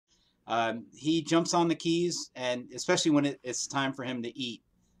He jumps on the keys, and especially when it's time for him to eat,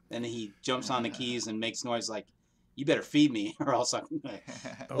 then he jumps on the keys and makes noise like, "You better feed me, or else I'm gonna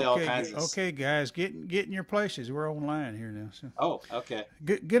play all kinds of." Okay, guys, get in your places. We're online here now. So. Oh, okay.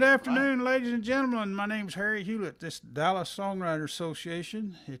 Good afternoon, ladies and gentlemen. My name's Harry Hewlett. This Dallas Songwriters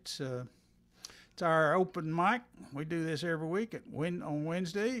Association. It's our open mic. We do this every week on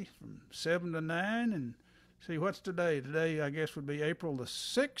Wednesday from 7 to 9. And see, what's today? Today, I guess, would be April the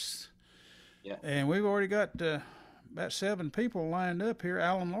 6th. Yeah. And we've already got about 7 people lined up here.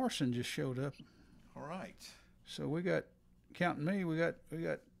 Alan Larson just showed up. All right. So we got, counting me, we got.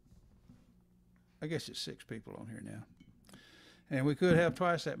 I guess it's 6 people on here now. And we could have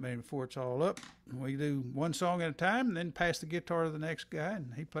twice that many before it's all up. We do one song at a time and then pass the guitar to the next guy,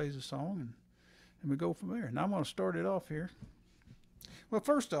 and he plays a song, and we go from there. And I'm going to start it off here. Well,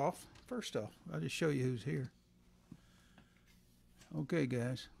 first off, I'll just show you who's here. Okay,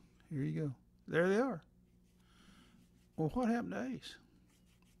 guys, here you go. There they are. Well, what happened to Ace?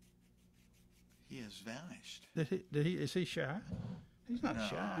 He has vanished. Is he shy? He's not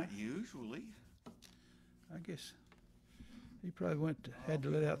shy. Not usually. I guess he probably had to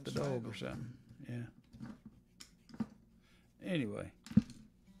let out the dog or something. Yeah. Anyway.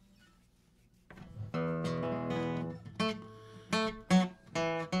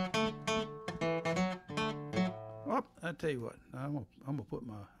 Well, I tell you what, I'm gonna put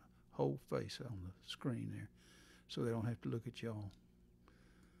my whole face on the screen there, so they don't have to look at y'all.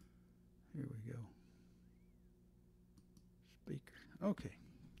 Here we go. Speaker. Okay.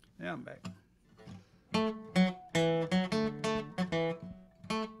 Now I'm back.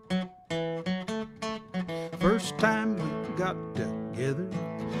 First time we got together,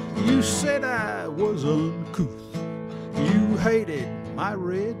 you said I was uncouth. You hated my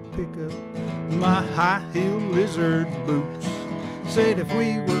red pickup, my high heel lizard boots. Said if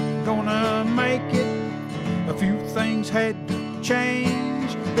we were gonna make it, a few things had to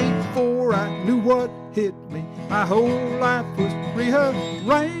change. Before I knew what hit me, my whole life was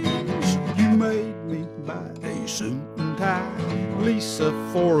rearranged. You made me buy a suit and tie, lease a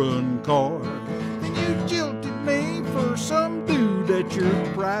foreign car. Then you jilted me for some dude at your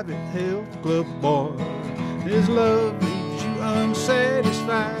private health club bar. His love leaves you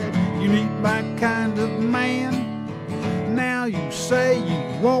unsatisfied. You need my kind of man. Now you say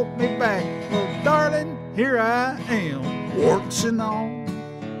you want me back. Well, darling, here I am, warts and all.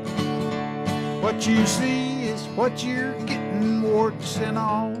 What you see is what you're getting, warts and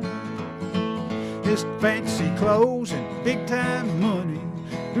all. His fancy clothes and big-time money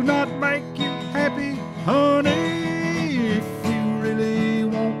do not make you happy, honey. If you really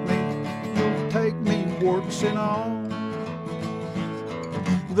want me, you'll take me, warts and all.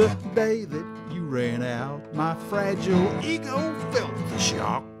 The day that you ran out, my fragile ego felt the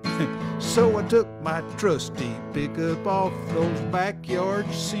shock. So I took my trusty pickup off those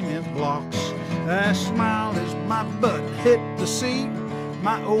backyard cement blocks. I smiled as my butt hit the seat,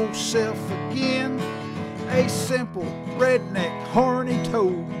 my old self again. A simple redneck horny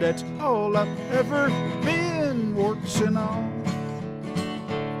toad, that's all I've ever been, warts and all.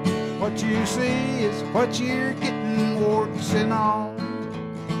 What you see is what you're getting, warts and all.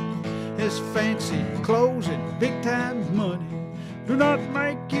 His fancy clothes and big time money do not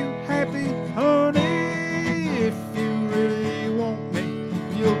make you happy, honey. If you really want me,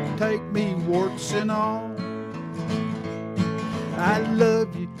 you'll take me, warts and all. I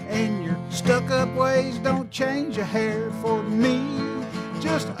love you, and your stuck-up ways don't change a hair for me.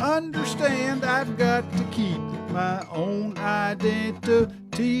 Just understand I've got to keep my own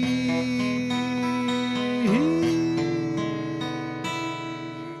identity.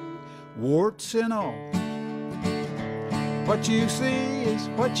 Warts and all. What you see is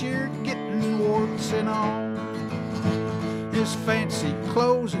what you're getting, warts and all. His fancy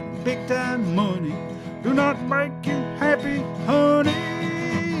clothes and big-time money do not make you happy, honey.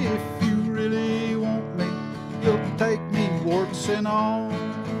 If you really want me, you'll take me, warts and all.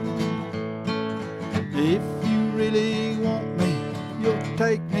 If you really want me, you'll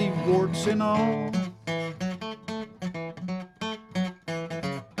take me, warts and all.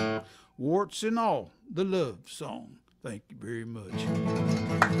 Warts and all, the love song. Thank you very much.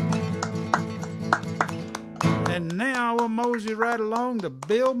 And now we'll mosey right along to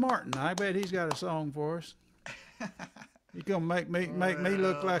Bill Martin. I bet he's got a song for us. He's gonna make me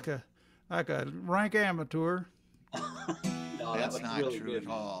look like a rank amateur. No, That's was not really true good. at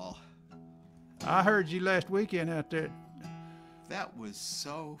all. I heard you last weekend out there at That was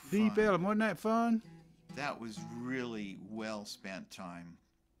so fun. Deep Ellum. Wasn't that fun? That was really well spent time.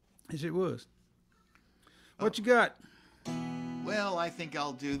 Yes, it was. What you got? Well, I think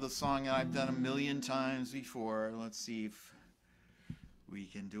I'll do the song I've done a million times before. Let's see if we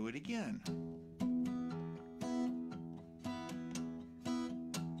can do it again.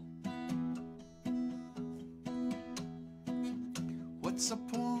 What's the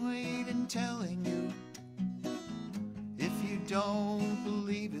point in telling you if you don't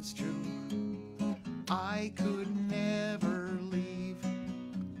believe it's true? I could never leave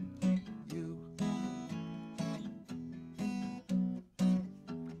you.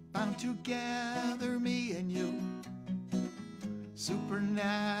 Bound together, me and you,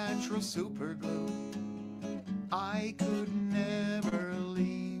 supernatural super glue. I could never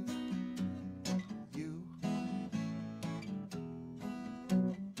leave you.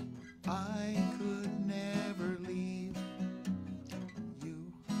 I could never leave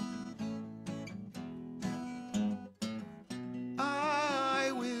you.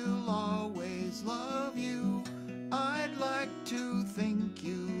 I will always love you. I'd like to think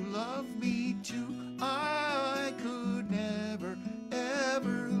you love me too. I could never,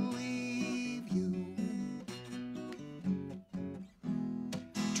 ever leave you.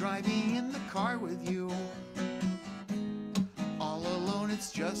 Driving in the car with you, all alone,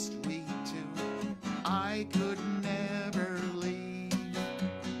 it's just we two. I could never leave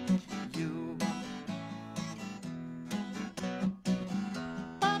you.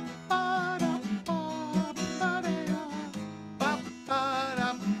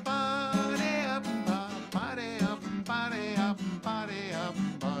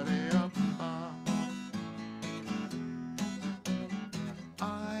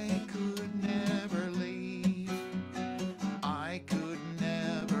 I could never leave. I could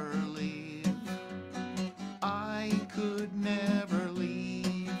never leave. I could never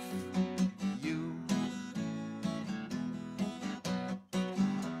leave you.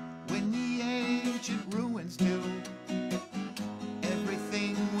 When the ancient ruins do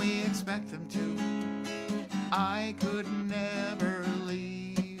everything we expect them to, I could never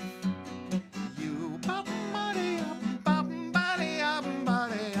leave you.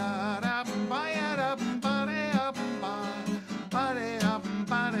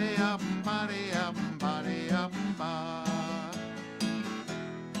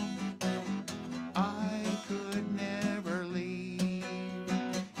 I could never leave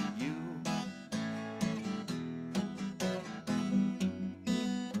you.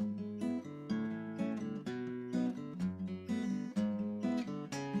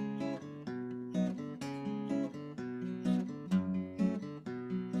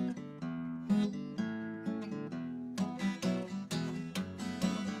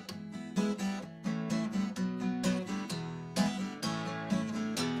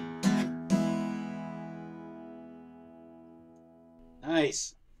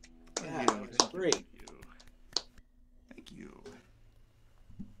 Nice. Thank That you. was great. Thank you.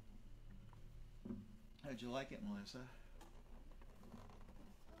 How'd you like it, Melissa?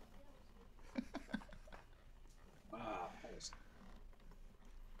 Wow, that was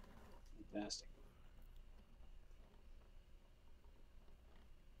fantastic.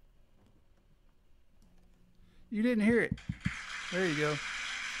 You didn't hear it. There you go.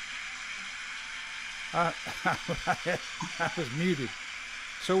 I was muted.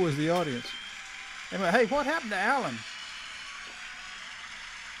 So was the audience. Anyway, hey, what happened to Alan?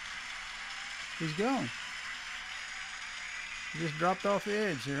 He's gone. He just dropped off the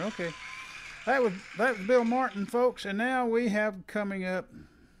edge here. Okay. That was Bill Martin, folks. And now we have coming up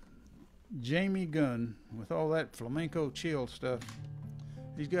Jamie Gunn with all that flamenco chill stuff.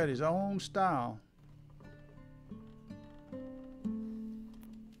 He's got his own style.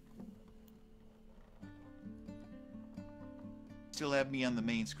 Still have me on the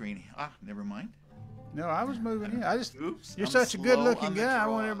main screen. Ah, never mind. No, I was moving in. Oops. You're I'm such a slow good-looking on the guy. I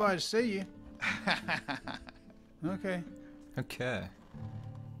draw. want everybody to see you. Okay. Okay.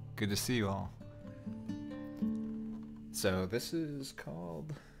 Good to see you all. So this is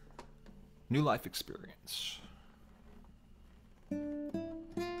called New Life Experience.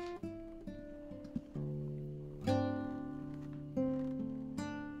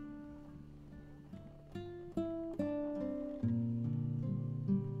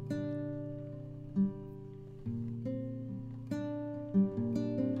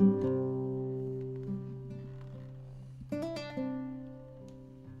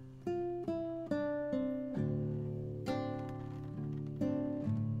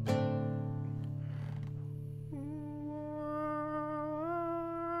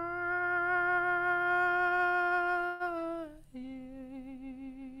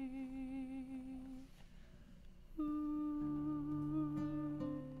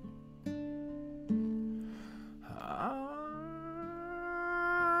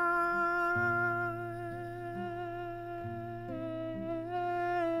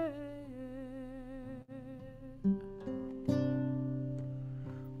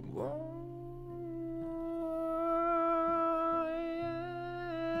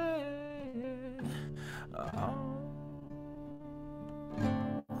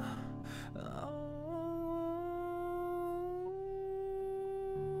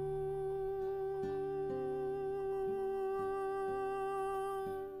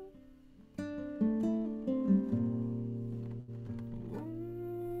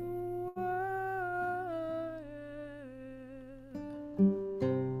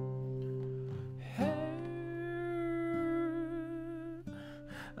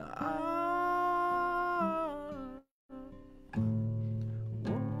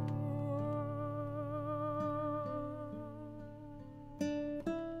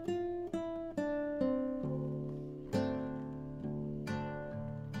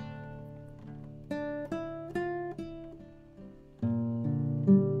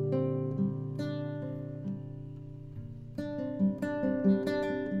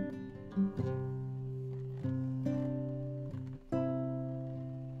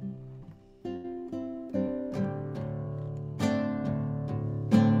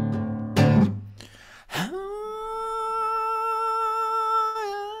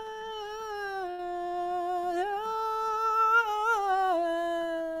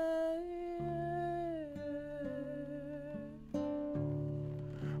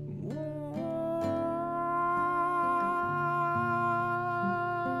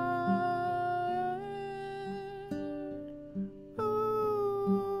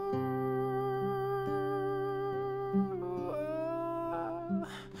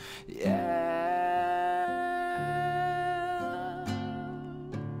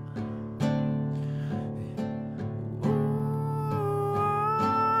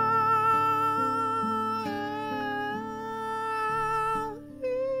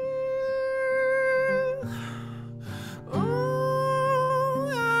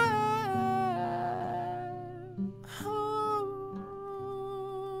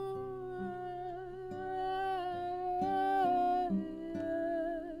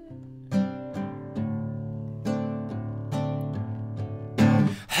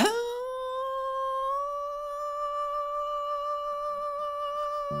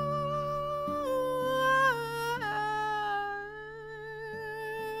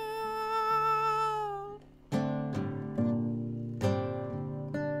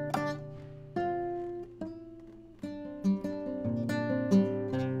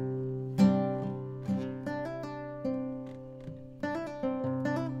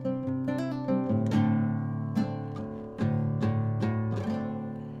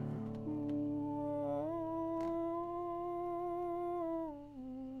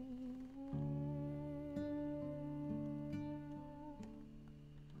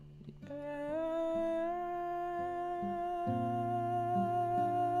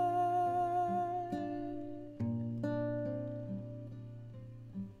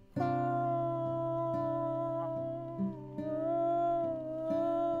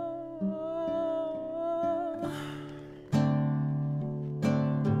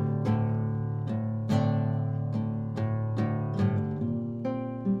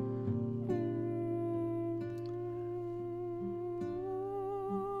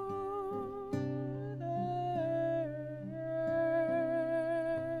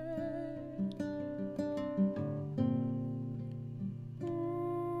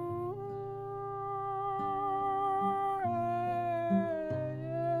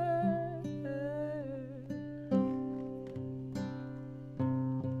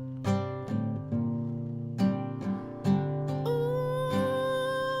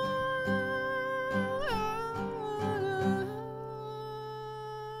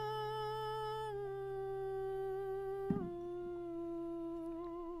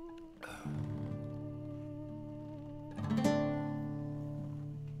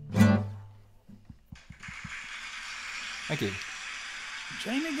 Thank you.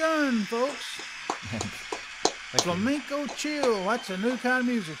 Jamie Gunn, folks. Flamenco chill. That's a new kind of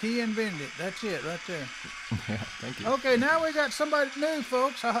music. He invented it. That's it right there. Yeah, thank you. Okay, now we got somebody new,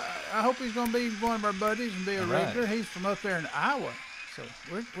 folks. I hope he's going to be one of our buddies and be a regular. He's from up there in Iowa. So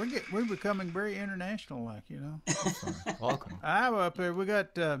we're becoming very international, like, you know. Welcome. Iowa up there. We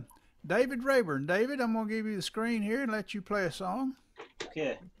got David Rayburn. David, I'm going to give you the screen here and let you play a song.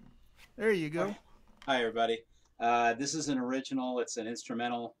 Okay. There you go. Hi, everybody. This is an original. It's an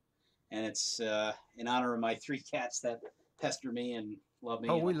instrumental, and it's in honor of my 3 cats that pester me and love me.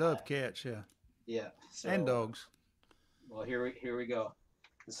 Oh, we love cats, yeah. Yeah. So, and dogs. Well, here we go.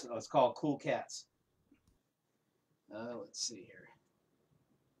 It's called Cool Cats. Let's see here.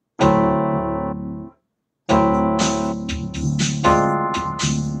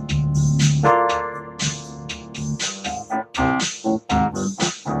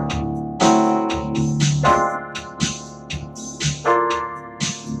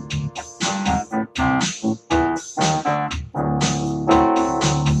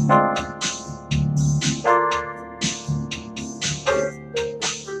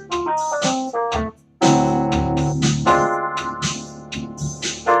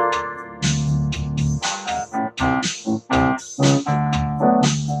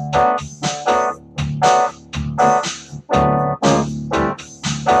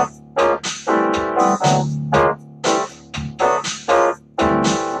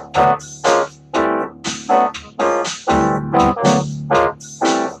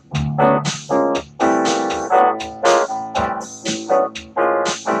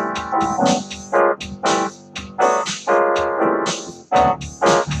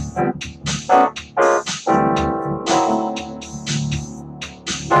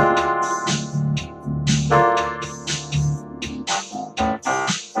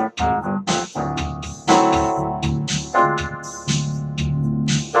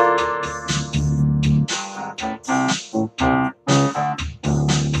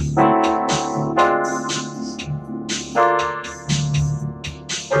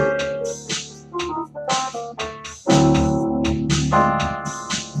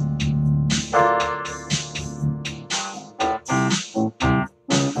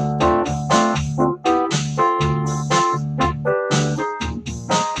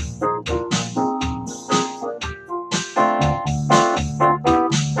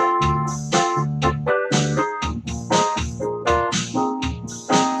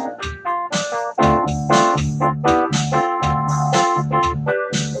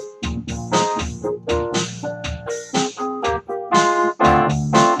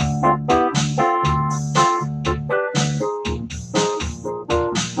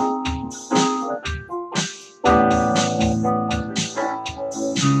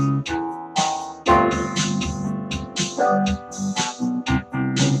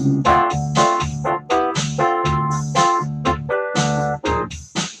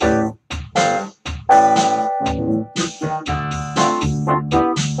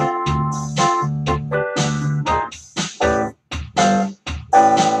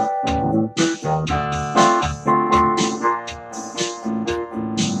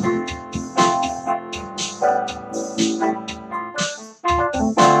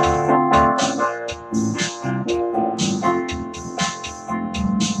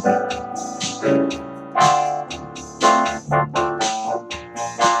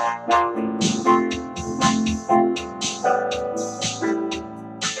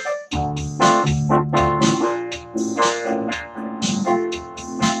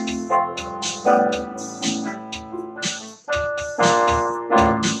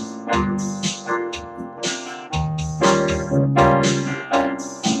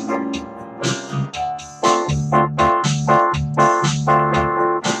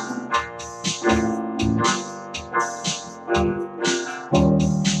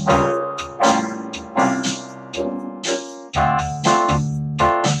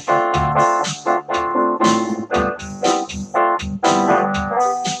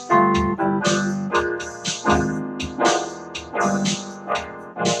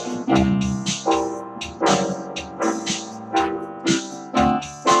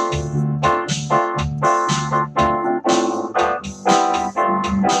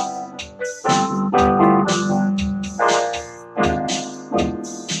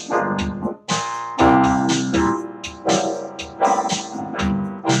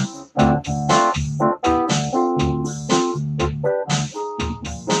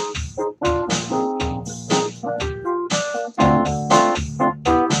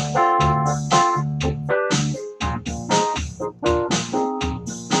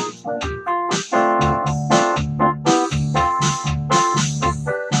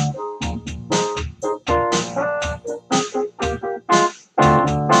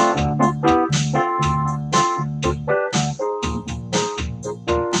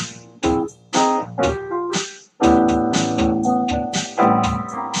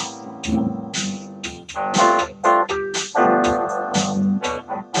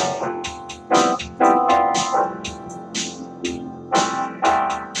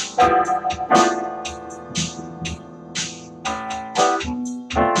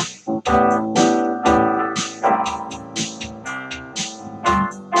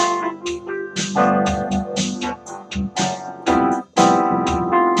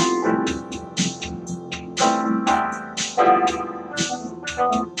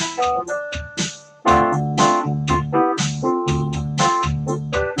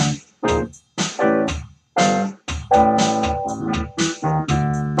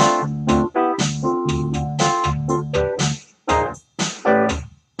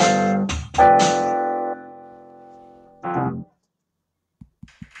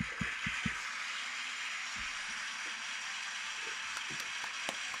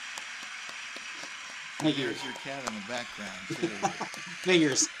 Figures. There's your cat in the background, too.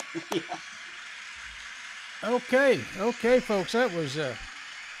 Figures. Yeah. Okay, folks. That was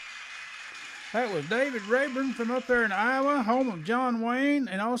David Rayburn from up there in Iowa, home of John Wayne,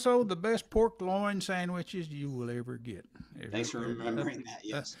 and also the best pork loin sandwiches you will ever get. Thanks for remembering that.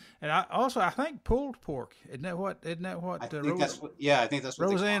 Yes. And I think pulled pork. Isn't that what? I think that's what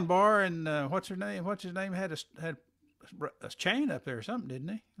Roseanne Barr and what's his name had a chain up there or something, didn't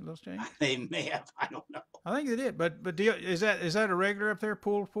he? A little chain. They may have. I don't know. I think they did. But is that a regular up there?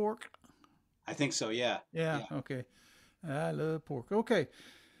 Pulled pork. I think so. Yeah. Yeah. Okay. I love pork. Okay.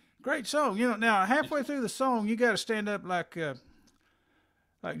 Great song. Now halfway through the song, you got to stand up like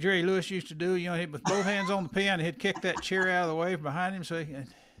Jerry Lewis used to do. Hit with both hands on the piano. He'd kick that chair out of the way from behind him.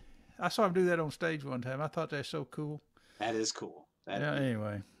 I saw him do that on stage one time. I thought that's so cool. That is cool.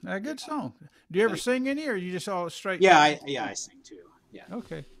 Anyway, a good song. Do you ever sing any, or you just all straight? Yeah, I sing too. Yeah.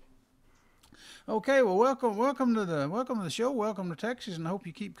 Okay. Well, welcome to the show. Welcome to Texas, and I hope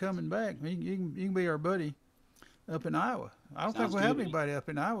you keep coming back. You can be our buddy up in Iowa. I don't think we have anybody up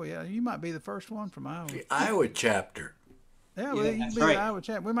in Iowa yet. You might be the first one from Iowa. The Iowa chapter. Yeah, well, you can be the Iowa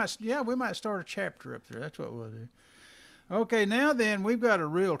chapter. We might start a chapter up there. That's what we'll do. Okay, now then, we've got a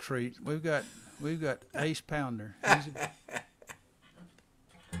real treat. We've got Ace Pounder.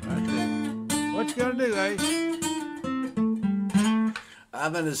 What you gonna do, Ace?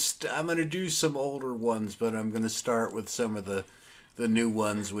 I'm gonna do some older ones, but I'm gonna start with some of the new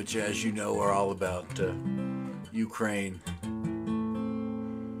ones, which, as you know, are all about Ukraine.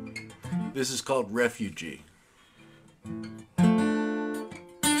 This is called Refugee.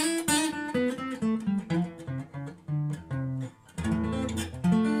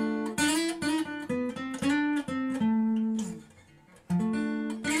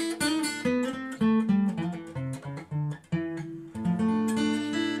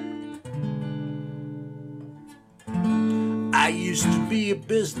 I used to be a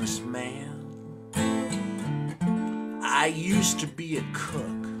businessman. I used to be a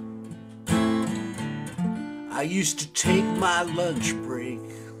cook. I used to take my lunch break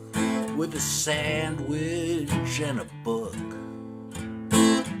with a sandwich and a book.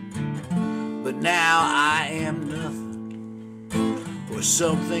 But now I am nothing, or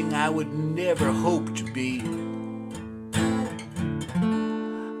something I would never hope to be.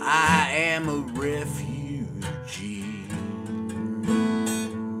 I am a refugee.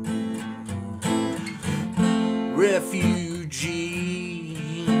 Refugee.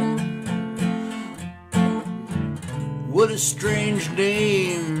 What a strange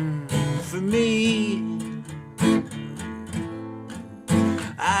name for me.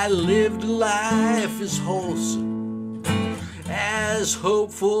 I lived a life as wholesome, as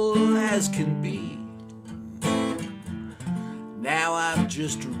hopeful as can be. Now I'm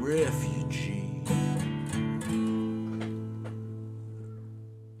just a refugee.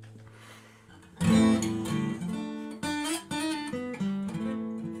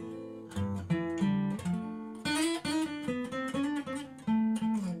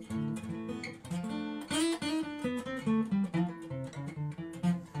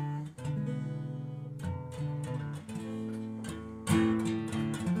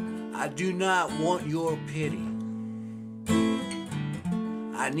 I do not want your pity.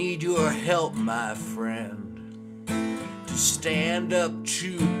 I need your help, my friend, to stand up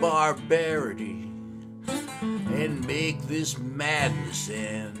to barbarity and make this madness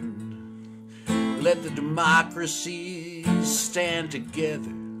end. Let the democracies stand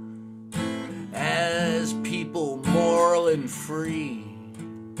together as people moral and free,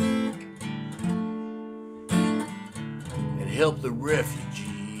 and help the refugees.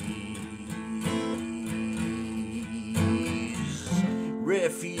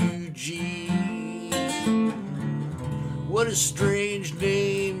 Refugee. What a strange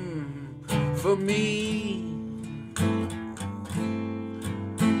name for me.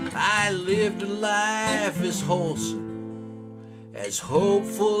 I lived a life as wholesome, as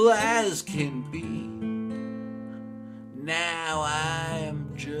hopeful as can be. Now I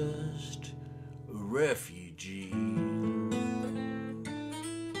am just a refugee.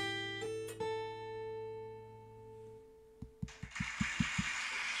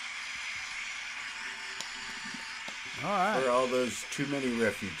 All right. For all those too many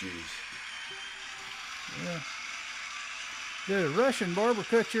refugees. Yeah. Did a Russian barber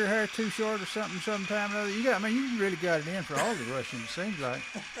cut your hair too short or something sometime or other? You really got it in for all the Russians, it seems like.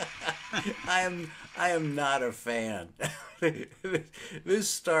 I am not a fan. This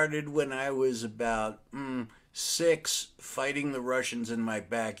started when I was about 6, fighting the Russians in my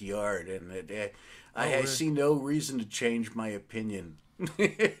backyard, and I see no reason to change my opinion.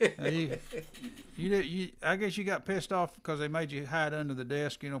 I guess you got pissed off because they made you hide under the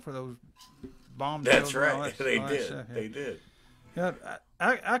desk, for those bomb drills. That's right. They did. They did. Yeah,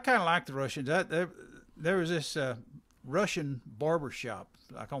 I kind of like the Russians. There was this Russian barber shop,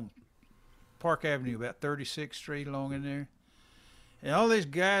 like on Park Avenue, about 36th Street along in there. And all these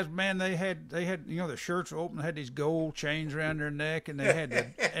guys, man, they had their shirts were open, they had these gold chains around their neck, and they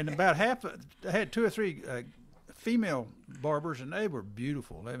had and about half, they had 2 or 3 female barbers, and they were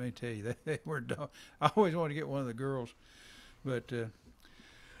beautiful. Let me tell you, they were. I always wanted to get one of the girls, but it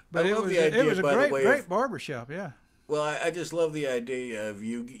was a great barber shop, yeah. Well, I just love the idea of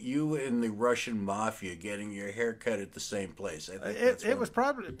you and the Russian mafia getting your hair cut at the same place. I think it was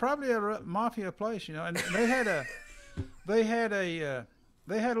probably a mafia place, and they had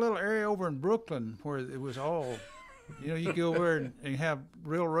a little area over in Brooklyn where it was all, you go over and have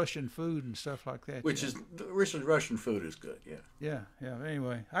real Russian food and stuff like that. Which is Russian food is good, yeah. Yeah.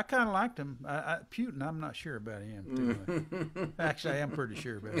 Anyway, I kind of liked him. Putin, I'm not sure about him. Actually, I am pretty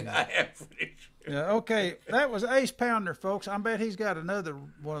sure about him. I am pretty sure. Yeah. Okay, that was Ace Pounder, folks. I bet he's got another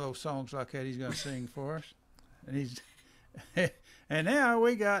one of those songs like that he's going to sing for us. And now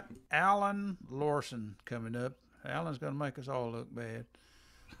we got Alan Larson coming up. Alan's going to make us all look bad.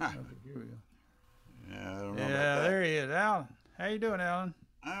 Okay, here we go. Yeah, I don't know Yeah, about that. there he is. Alan. How you doing, Alan?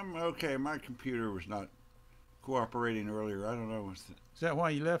 I'm okay. My computer was not cooperating earlier. I don't know. Is that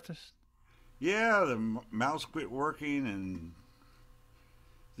why you left us? Yeah, the mouse quit working, and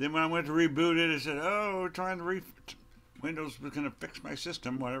then when I went to reboot it, it said, "Oh, we're trying to Windows was going to fix my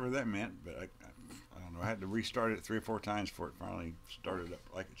system," whatever that meant. But I don't know. I had to restart it 3 or 4 times before it finally started up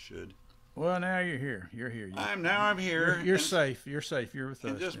like it should. Well, now you're here. You're here. I'm here. You're safe. You're safe. You're with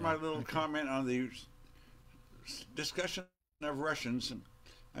us. And just my little comment on the discussion of Russians.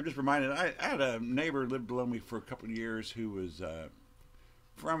 I'm just reminded, I had a neighbor lived below me for a couple of years who was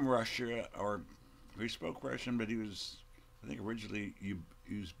from Russia, or he spoke Russian, but he was, I think, originally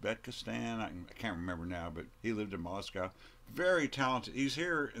Uzbekistan. I can't remember now, but he lived in Moscow. Very talented. He's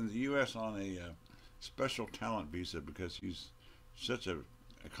here in the U.S. on a special talent visa because he's such an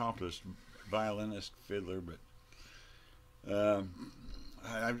accomplished violinist, fiddler, but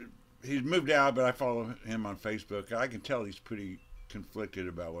he's moved out, but I follow him on Facebook. I can tell he's pretty conflicted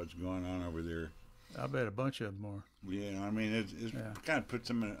about what's going on over there. I bet a bunch of them are. Yeah, I mean, it kind of puts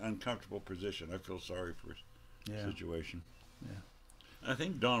him in an uncomfortable position. I feel sorry for his situation. Yeah. I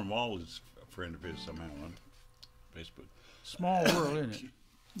think Don Wall is a friend of his somehow on Facebook. Small world, isn't it?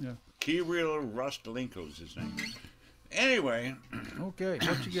 Yeah. Kirill Rostelenko is his name. Anyway. Okay,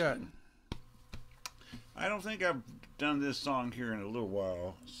 what you got? I don't think I've done this song here in a little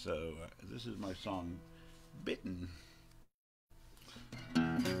while, so this is my song, Bitten.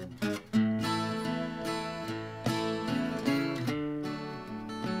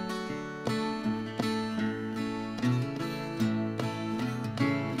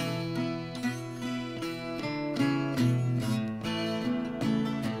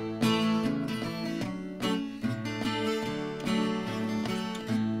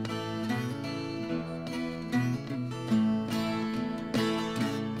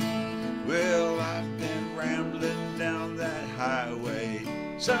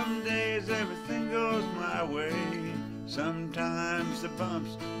 Some days everything goes my way. Sometimes the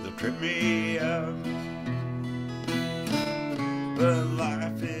bumps, they'll trip me up. But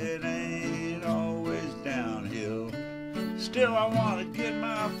life, it ain't always downhill. Still I want to get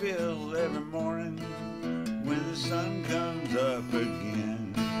my fill every morning when the sun comes up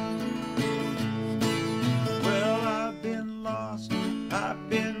again. Well, I've been lost, I've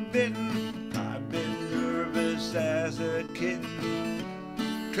been bitten, I've been nervous as a kitten.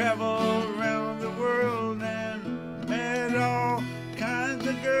 Traveled around the world and met all kinds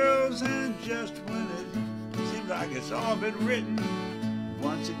of girls, and just when it seems like it's all been written,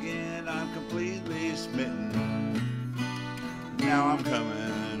 once again I'm completely smitten. Now I'm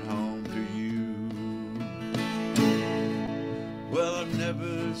coming home to you.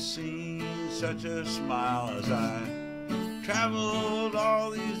 never seen such a smile as I traveled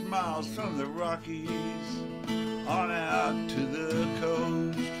all these miles from the Rockies on out to the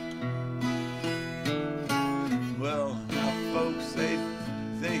coast. Well, now folks, they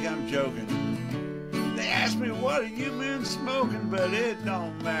think I'm joking. They ask me, what have you been smoking? But it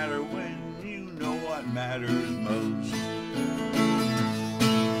don't matter when you know what matters most.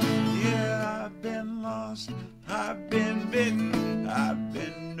 Yeah, I've been lost, I've been bitten, I've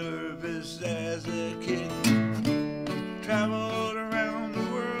been nervous as a kid. Traveled around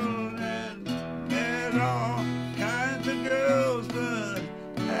the world and met all kinds of girls, but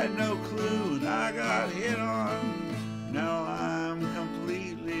had no clue and I got hit on. Now I'm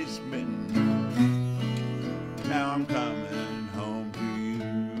completely smitten. Now I'm coming home to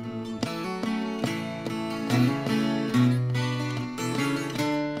you.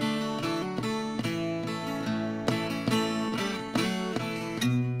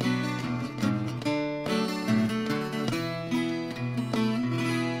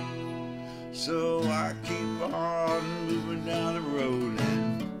 So I keep on moving down the road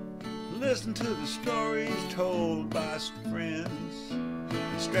and listen to the stories told by friends,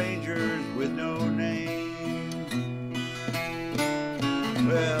 strangers with no name.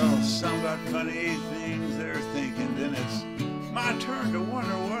 Well, some got funny things they're thinking, then it's my turn to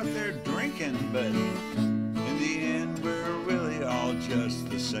wonder what they're drinking. But in the end, we're really all just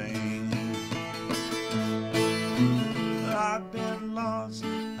the same. I've been lost,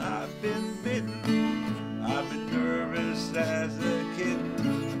 I've been bitten, I've been nervous as a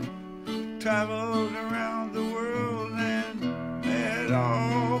kitten. Traveled around the world and met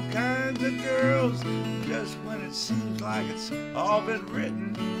all kinds of girls. Just when it seems like it's all been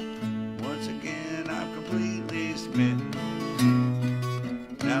written, once again I'm completely smitten.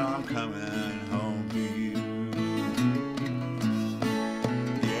 Now I'm coming home to you.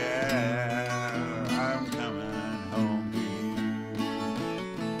 Yeah, I'm coming home to you.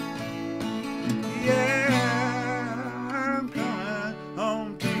 Yeah, I'm coming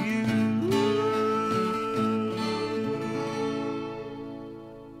home to you.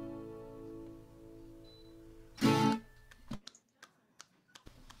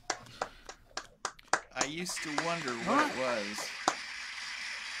 I used to wonder what it was.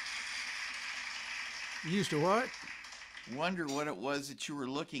 You used to what? Wonder what it was that you were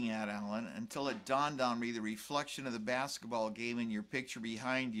looking at, Alan, until it dawned on me the reflection of the basketball game in your picture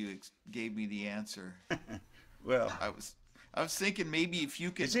behind you gave me the answer. Well, I was thinking maybe if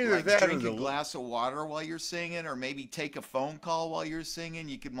you could It's either like that or drink a the- glass of water while you're singing, or maybe take a phone call while you're singing,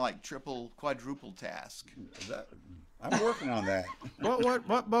 you could like quadruple task. I'm working on that.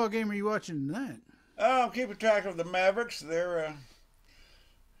 What ball game are you watching tonight? Oh, I'm keeping track of the Mavericks. They're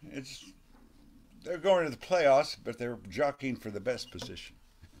going to the playoffs, but they're jockeying for the best position.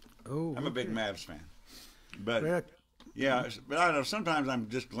 Oh, I'm a big Mavs fan, but Well, yeah, but I don't know. Sometimes I'm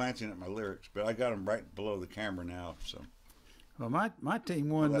just glancing at my lyrics, but I got them right below the camera now. So well, my team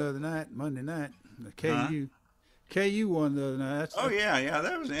won the other night, Monday night. The KU won the other night. yeah,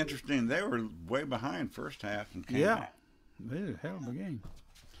 that was interesting. They were way behind first half and came Yeah, back. it was a hell of a game.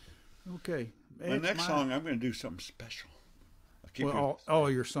 Okay. The next song, I'm going to do something special.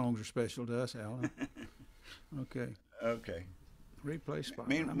 All your songs are special to us, Alan. Okay. Okay. Replay spot.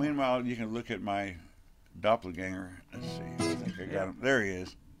 Meanwhile, you can look at my doppelganger. Let's see. I think I got him. There he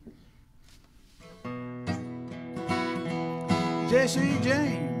is. Jesse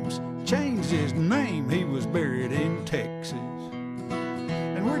James changed his name. He was buried in Texas.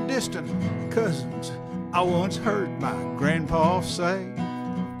 And we're distant cousins, I once heard my grandpa say.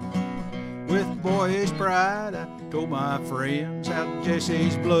 With boyish pride, I told my friends how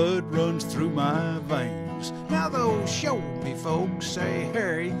Jesse's blood runs through my veins. Now those show-me folks say,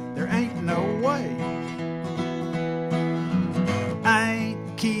 Harry, there ain't no way. I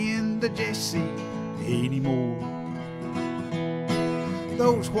ain't kin to Jesse anymore.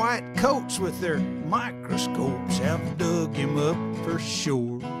 Those white coats with their microscopes have dug him up for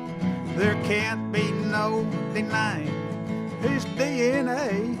sure. There can't be no denying his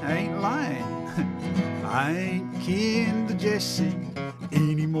DNA ain't lying. I ain't kin to Jesse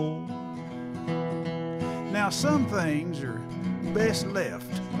anymore. Now some things are best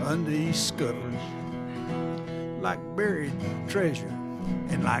left undiscovered, like buried treasure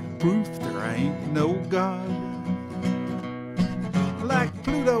and like proof there ain't no God. Like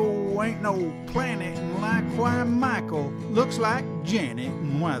Pluto ain't no planet, and like why Michael looks like Janet,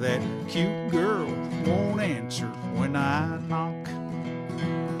 and why that cute girl won't answer when I knock.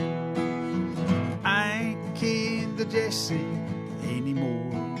 I ain't kin to Jesse anymore.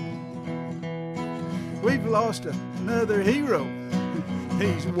 We've lost another hero,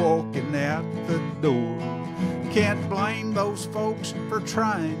 he's walking out the door. Can't blame those folks for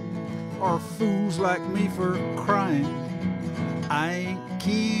trying, or fools like me for crying. I ain't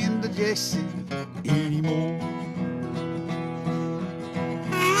kin to Jesse anymore.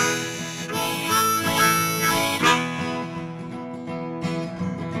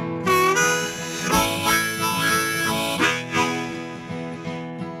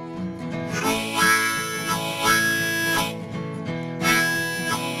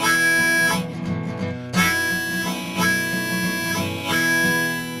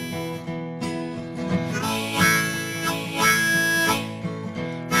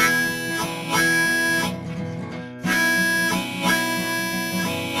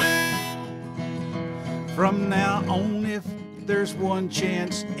 From now on, if there's one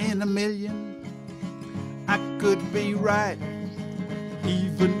chance in a million, I could be right,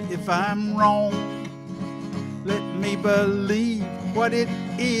 even if I'm wrong. Let me believe what it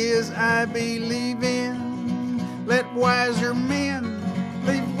is I believe in. Let wiser men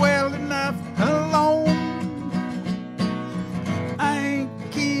leave well enough alone. I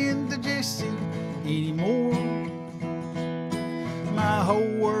ain't kin to Jesse anymore. My whole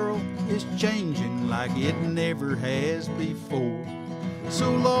world is changing like it never has before.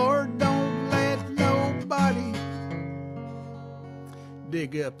 So Lord, don't let nobody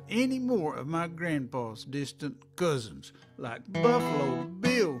dig up any more of my grandpa's distant cousins like Buffalo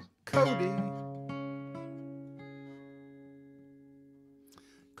Bill Cody.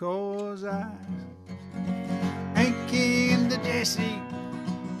 'Cause I ain't kin to Jesse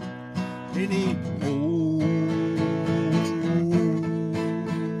anymore.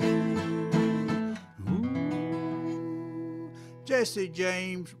 Jesse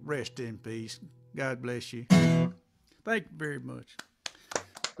James, rest in peace. God bless you. Thank you very much.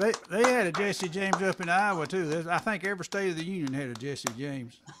 They had a Jesse James up in Iowa, too. I think every state of the Union had a Jesse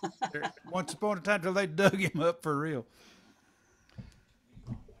James. Once upon a time, till they dug him up for real.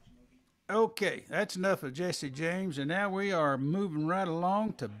 Okay, that's enough of Jesse James, and now we are moving right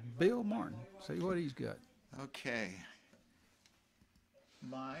along to Bill Martin. See what he's got. Okay.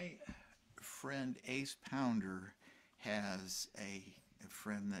 My friend Ace Pounder has a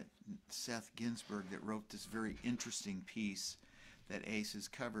friend, that Seth Ginsburg, that wrote this very interesting piece that Ace has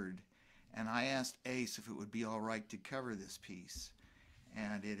covered, and I asked Ace if it would be all right to cover this piece,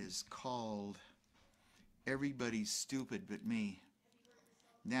 and it is called Everybody's Stupid But Me.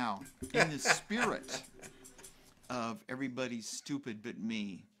 Now, in the spirit of Everybody's Stupid But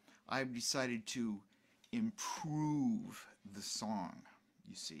Me, I've decided to improve the song,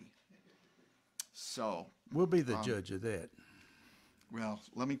 you see. So we'll be the judge of that. Well,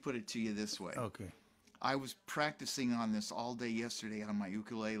 let me put it to you this way. Okay. I was practicing on this all day yesterday on my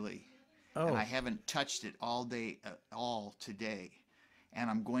ukulele, and I haven't touched it all day at all today. And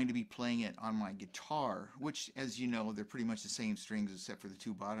I'm going to be playing it on my guitar, which, as you know, they're pretty much the same strings except for the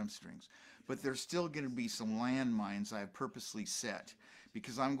two bottom strings. But there's still going to be some landmines I have purposely set,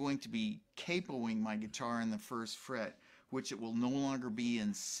 because I'm going to be capoing my guitar in the first fret, which it will no longer be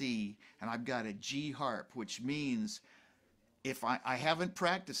in C, and I've got a G harp, which means if I haven't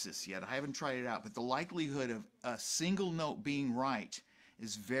practiced this yet, I haven't tried it out, but the likelihood of a single note being right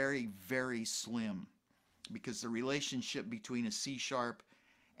is very, very slim, because the relationship between a C sharp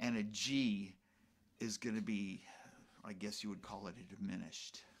and a G is going to be, I guess you would call it, a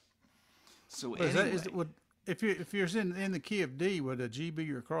diminished. So anyway, if you're in the key of D, would a G be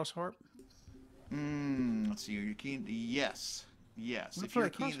your cross harp? Let's see. Are you keen? Yes. If you're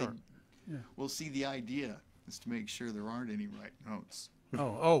keen, we'll see. The idea is to make sure there aren't any right notes.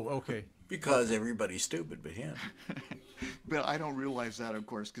 Oh, okay. Because everybody's stupid but him. But I don't realize that, of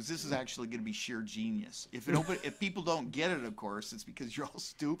course, because this is actually going to be sheer genius. If people don't get it, of course, it's because you're all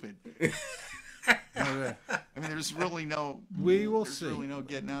stupid. I mean, there's really no. We will see. Really no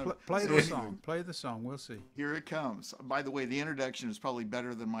getting out of it. Play the song. Play the song. We'll see. Here it comes. By the way, the introduction is probably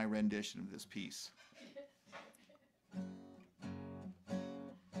better than my rendition of this piece.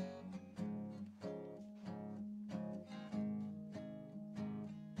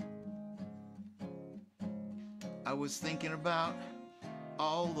 I was thinking about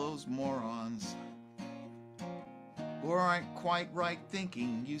all those morons who aren't quite right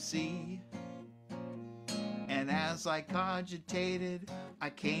thinking, you see. And as I cogitated, I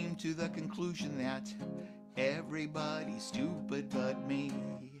came to the conclusion that everybody's stupid but me.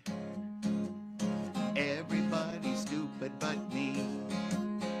 Everybody's stupid but me.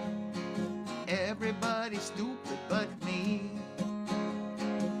 Everybody's stupid but me.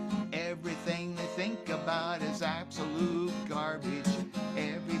 Everything they think about is absolute garbage.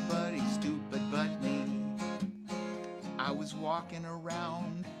 Everybody's stupid but me. I was walking around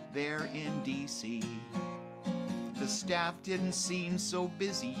there in DC. The staff didn't seem so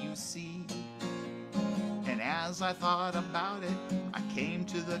busy, you see. And as I thought about it, I came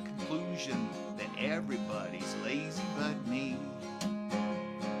to the conclusion that everybody's lazy but me.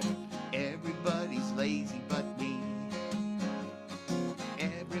 Everybody's lazy but me.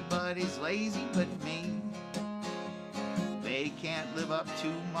 Everybody's lazy but me. They can't live up to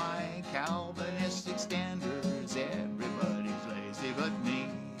my Calvinistic standards. Everybody's lazy but me.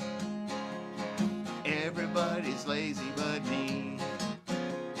 Everybody's lazy but me.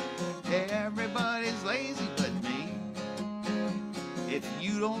 Everybody's lazy but me. If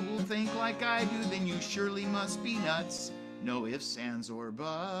you don't think like I do, then you surely must be nuts. No ifs, ands, or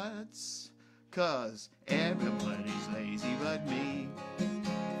buts, 'cause everybody's lazy but me.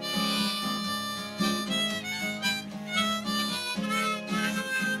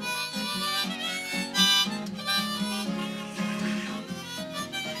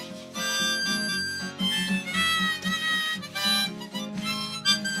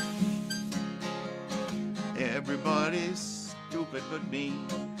 Everybody's stupid but me.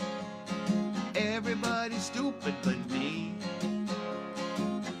 Everybody's stupid but me.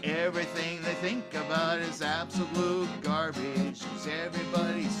 Everything they think about is absolute garbage, 'cause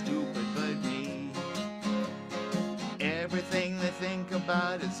everybody's stupid but me. Everything they think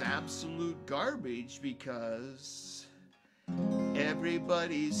about is absolute garbage because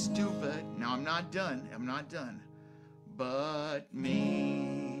everybody's stupid. Now I'm not done, but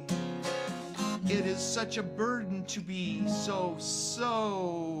me. It is such a burden to be so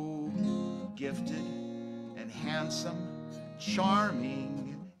gifted and handsome,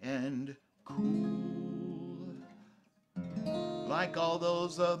 charming and cool, like all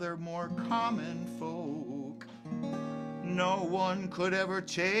those other more common folk. No one could ever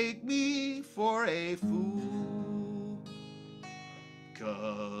take me for a fool,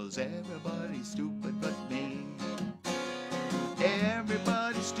 'cause everybody's stupid but me.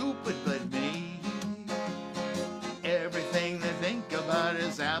 Everybody's stupid but me. Everything they think about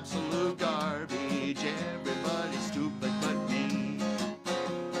is absolute garbage. Everybody's stupid but me.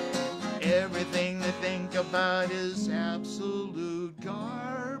 Everything they think about is absolute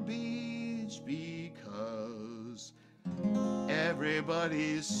garbage because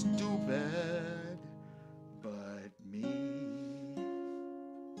everybody's stupid but me.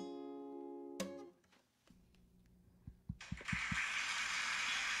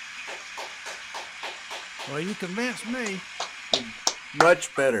 Well, you convinced me.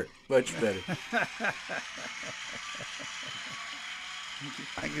 Much better, much better.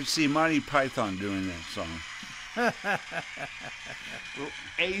 I can see Monty Python doing that song. Well,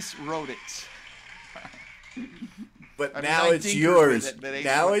 Ace wrote it. But I mean, now I it's tinkered yours. with it, but Ace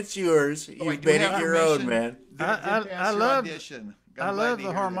Now wrote it. it's yours. Oh, You've do we made have it your own, permission? man. I love audition. I I'm glad love to the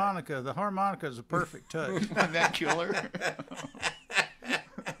hear harmonica. The harmonica is a perfect touch. that. Isn't that killer?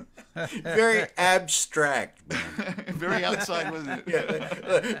 Very abstract. Very outside, wasn't it?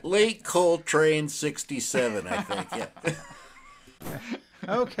 Yeah. Late Coltrane 67, I think. Yeah.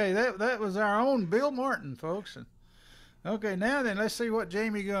 Okay, that was our own Bill Martin, folks. And, okay, now then, let's see what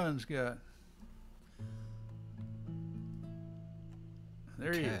Jamie Gunn's got.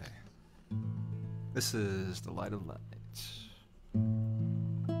 There he is. This is The Light of Light.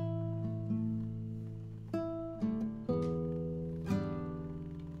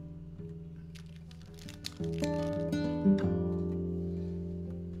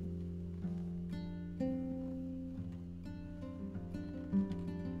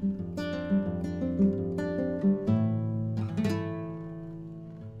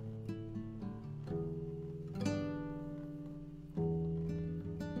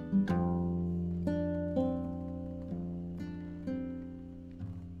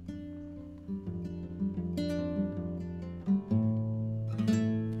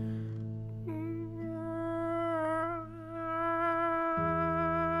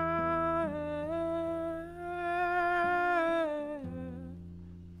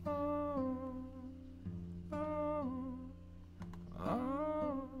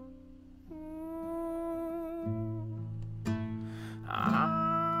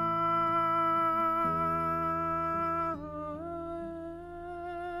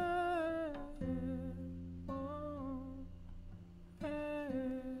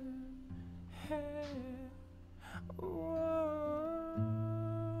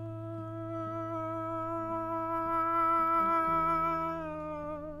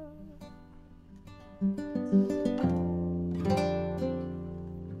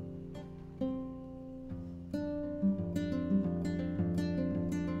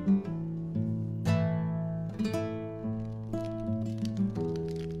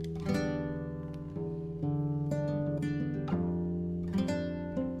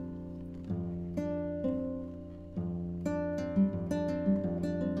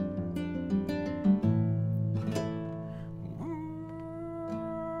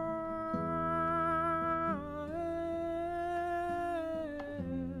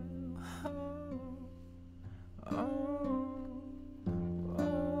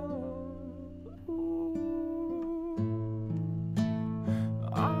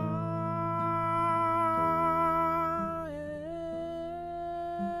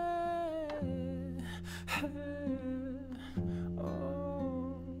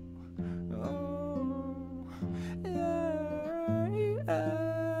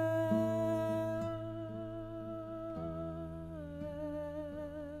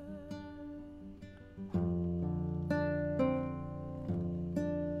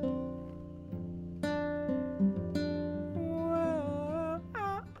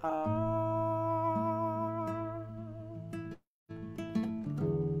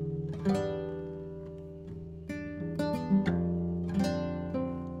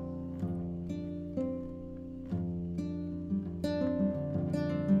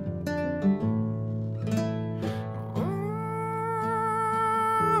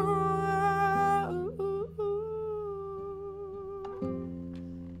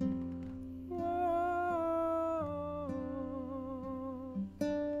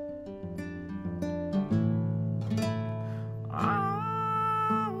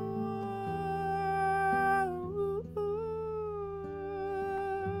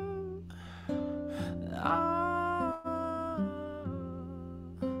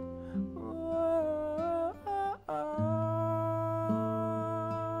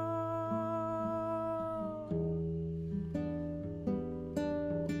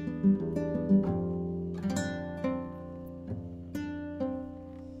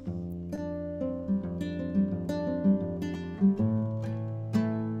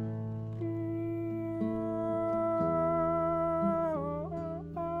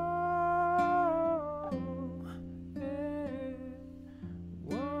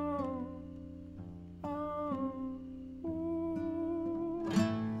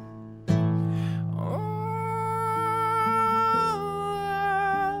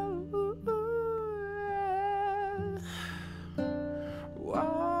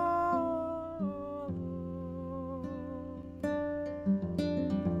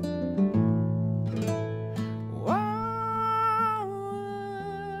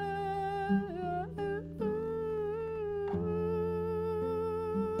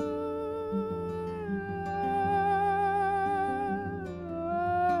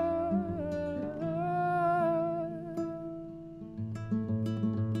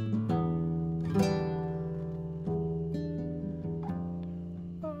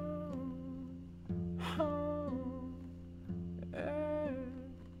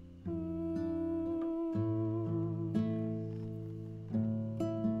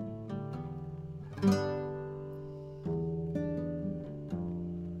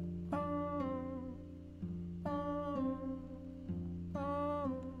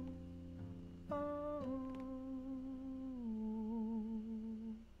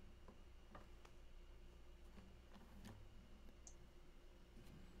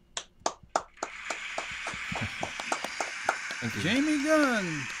 Thank you. Jamie Gunn,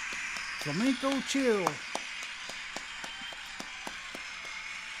 Flamenco Chill.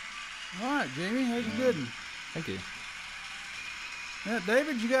 All right, Jamie, that's a good one. Thank you. Now,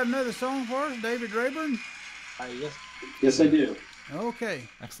 David, you got another song for us? David Rayburn? Yes, I do. Okay.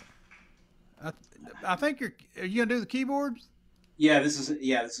 Excellent. I think are you gonna do the keyboards? Yeah, this is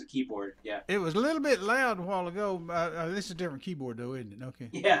a keyboard. Yeah. It was a little bit loud a while ago. This is a different keyboard though, isn't it? Okay.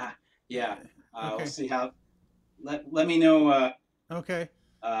 Yeah. Okay. We'll see how. Let me know. Okay.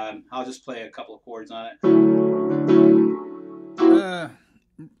 I'll just play a couple of chords on it.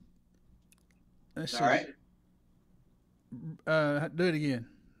 Let's see. All right. Do it again.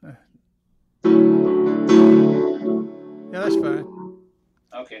 Yeah, that's fine.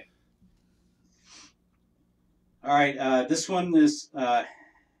 Okay. All right. This one is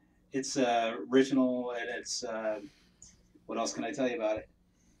it's original, and it's what else can I tell you about it?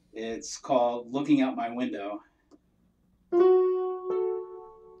 It's called "Looking Out My Window."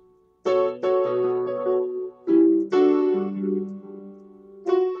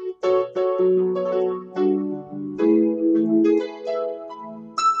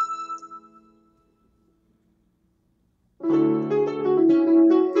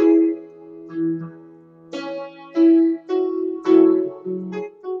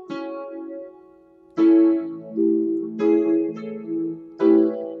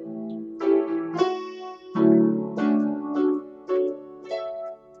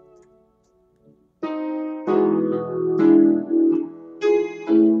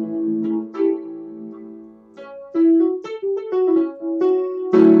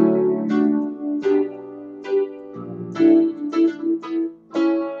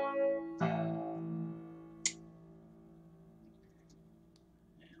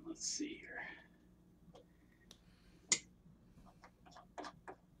 Let's see here.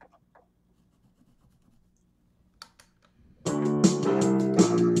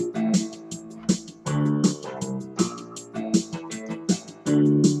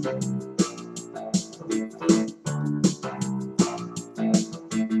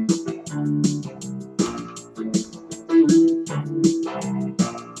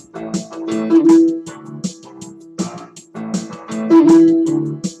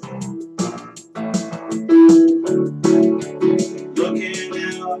 Looking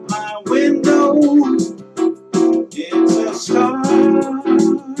out my window, it's a start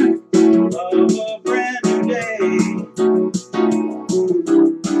of a brand new day.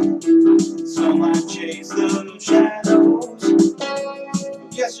 Sunlight chase the shadows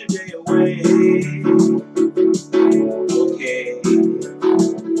of yesterday away. Okay.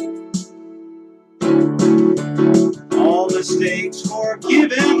 All mistakes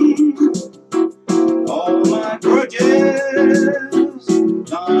forgiven, all my grudges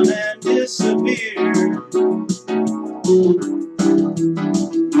gone and disappeared.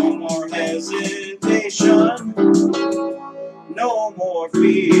 No more hesitation, no more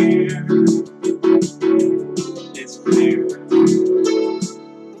fear. It's clear.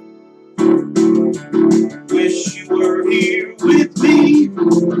 Wish you were here with me,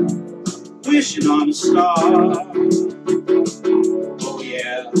 wishing on a star. Oh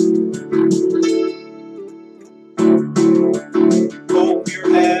yeah. Hope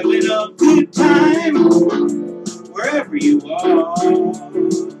you're having a good time wherever you are.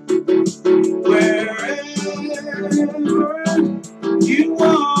 Wherever you are. You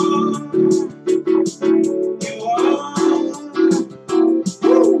are.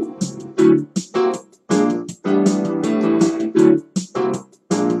 Woo.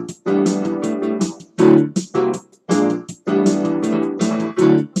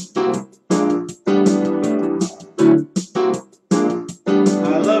 I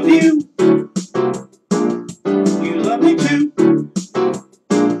love you. You love me too.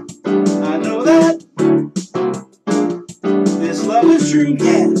 I know that this love is true.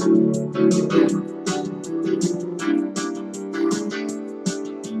 Yeah.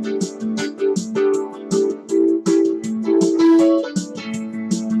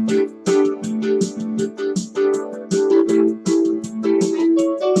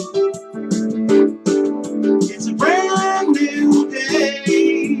 It's a brand new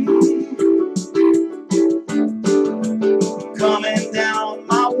day coming down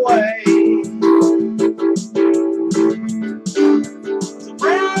my way. It's a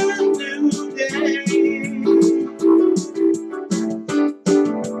brand new day.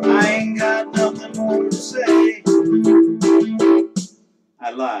 I ain't got nothing more to say.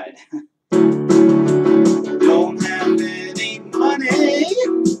 I lied. Don't have any money.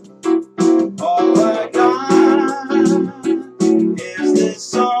 All I got is this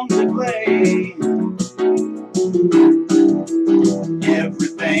song to play.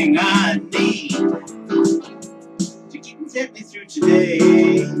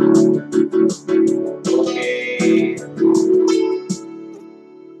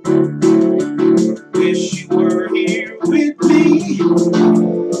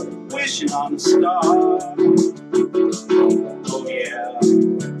 wishing on a star. Oh yeah.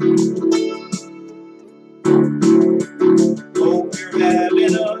 Hope you're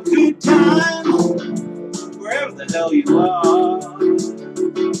having a good time wherever the hell you are.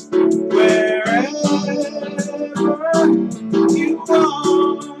 Wherever you are, you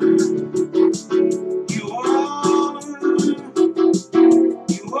are, you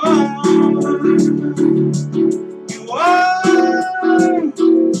are, you are.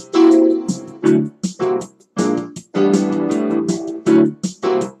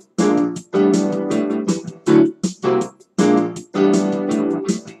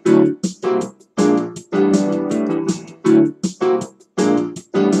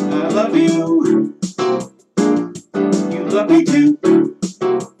 I love you. You love me too.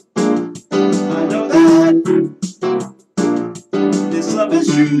 I know that this love is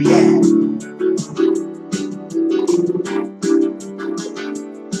true, yeah.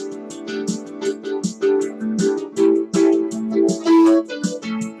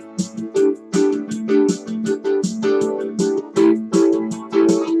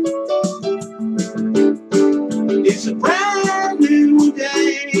 It's a brand new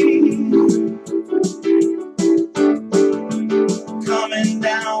day coming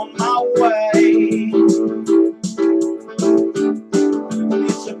down my way.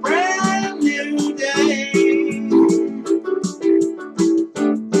 It's a brand new day.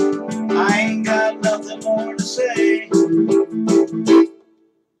 I ain't got nothing more to say.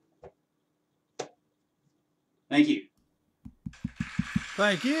 Thank you.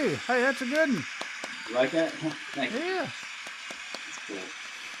 Thank you. Hey, that's a good one. You like that? Thank you. Yeah. That's cool.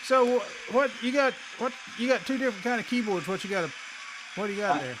 So what you got? What you got? Two different kind of keyboards. What do you got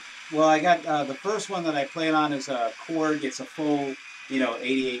there? Well, I got the first one that I played on is a Korg. It's a full,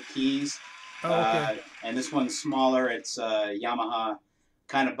 88 keys. Oh, okay. And this one's smaller. It's Yamaha,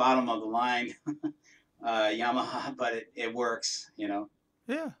 kind of bottom of the line Yamaha, but it works, Yeah,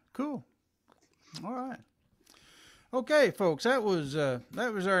 cool. All right. Okay, folks, that was our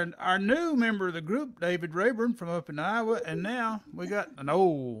new member of the group, David Rayburn from up in Iowa, and now we got an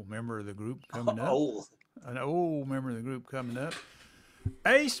old member of the group coming up. An old member of the group coming up.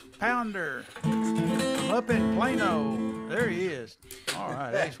 Ace Pounder from up in Plano. There he is. All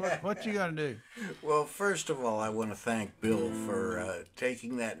right, Ace, what you gonna do? Well, first of all, I want to thank Bill for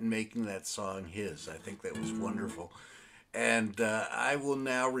taking that and making that song his. I think that was wonderful. And I will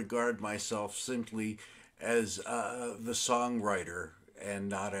now regard myself simply as the songwriter and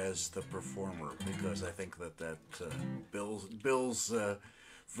not as the performer, because I think that Bill's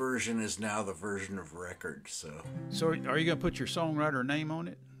version is now the version of record. So are you gonna put your songwriter name on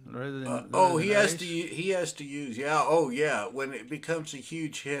it rather than? he has to use. Yeah. Oh yeah. When it becomes a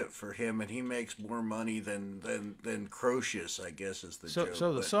huge hit for him and he makes more money than Crocious, I guess is the joke.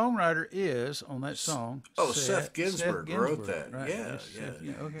 So the songwriter is on that song. Seth Ginsberg wrote that. Right. Yeah.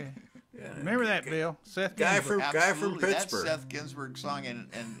 Okay. Yeah. Remember that, Bill? Seth Guy Ginsberg. from Pittsburgh. That's Seth Ginsberg's song,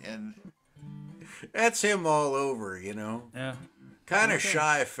 and that's him all over, Yeah. Kind of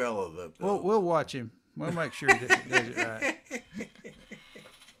shy fellow, though. We'll watch him. We'll make sure he does it right.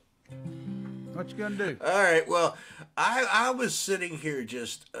 What you gonna do? All right. Well, I was sitting here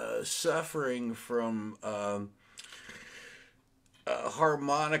just suffering from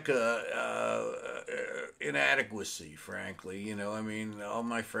harmonica inadequacy, frankly. All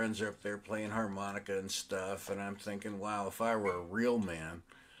my friends are up there playing harmonica and stuff, and I'm thinking, wow, if I were a real man,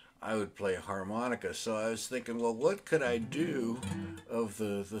 I would play a harmonica. So I was thinking, well, what could I do of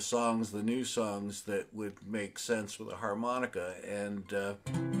the new songs that would make sense with a harmonica? And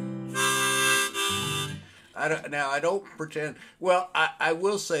I don't pretend. Well, I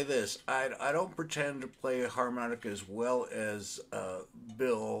will say this: I don't pretend to play a harmonica as well as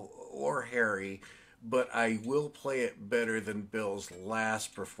Bill or Harry, but I will play it better than Bill's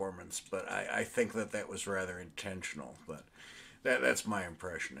last performance. But I think that was rather intentional. But that's my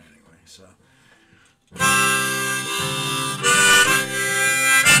impression anyway. So.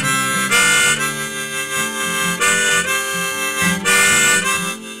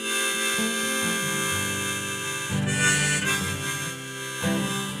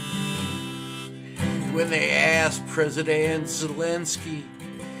 When they asked President Zelensky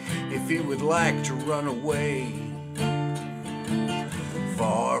if he would like to run away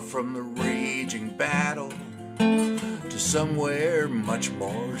far from the raging battle to somewhere much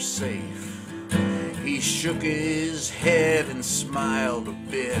more safe, he shook his head and smiled a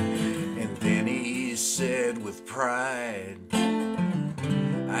bit, and then he said with pride,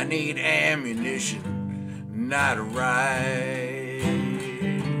 I need ammunition, not a ride.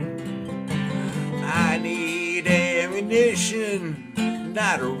 I need ammunition,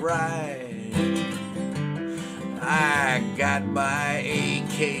 not a ride. I got my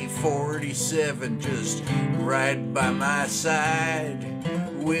AK-47 just right by my side.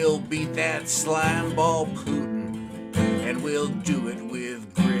 We'll beat that slime ball Putin, and we'll do it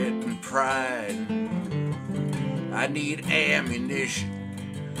with grit and pride. I need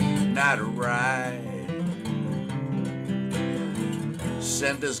ammunition, not a ride.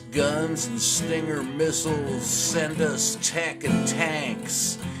 Send us guns and Stinger missiles, send us tech and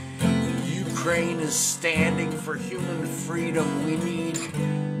tanks. Ukraine is standing for human freedom. We need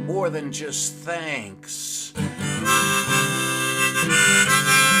more than just thanks.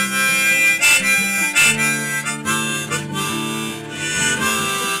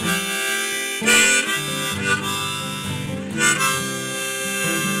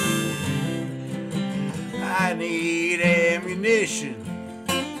 I need ammunition,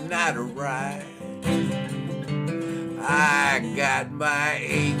 not a ride. I got my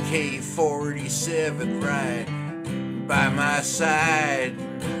AK-47 right by my side.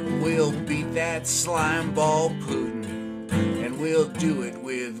 We'll beat that slime ball Putin, and we'll do it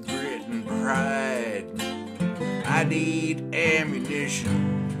with grit and pride. I need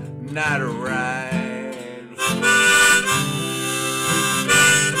ammunition, not a ride.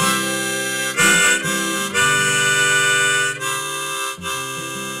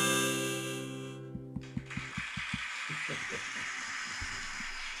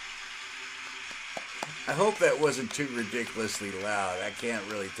 I hope that wasn't too ridiculously loud. I can't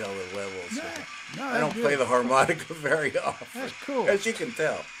really tell the levels. No, I don't play the harmonica very often. That's cool. As you can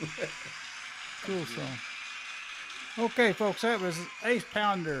tell. Cool song. Okay, folks, that was Ace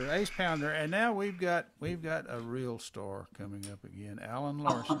Pounder, and now we've got a real star coming up again, Alan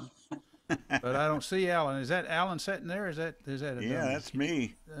Larson. But I don't see Alan. Is that Alan sitting there? Is that a Yeah, dummy? that's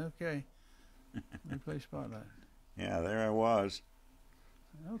me. Okay. Let me play Spotlight. Yeah, there I was.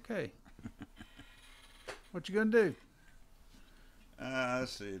 Okay. What you gonna do?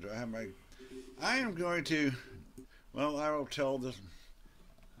 Let's see. Do I have my? I am going to. Well, I will tell this.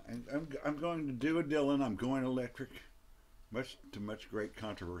 I'm going to do a Dylan. I'm going electric. Much great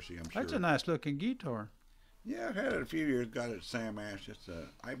controversy, I'm sure. That's a nice looking guitar. Yeah, I've had it a few years. Got it at Sam Ash. It's a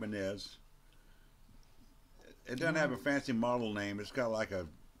Ibanez. It doesn't have a fancy model name. It's got like a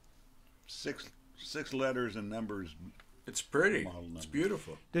six letters and numbers. It's pretty. It's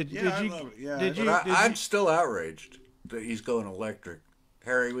beautiful. I love it. Yeah, I'm still outraged that he's going electric.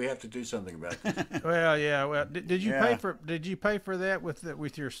 Harry, we have to do something about this. Well, yeah. Well, did you pay for that with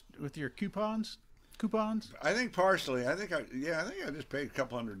your coupons? I think partially. I think I just paid a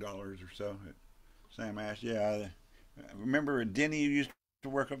couple $100 or so at Sam Ash. Yeah, I remember Denny used to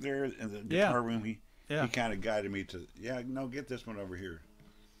work up there in the guitar room. He kind of guided me to get this one over here.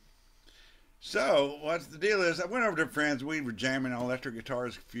 So what's the deal is I went over to friends. We were jamming on electric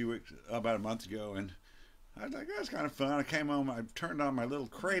guitars about a month ago, and I was like, that's kind of fun. I came home, I turned on my little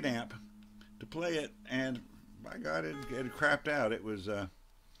crate amp to play it, and by God, it crapped out. It was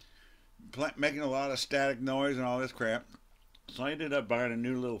making a lot of static noise and all this crap. So I ended up buying a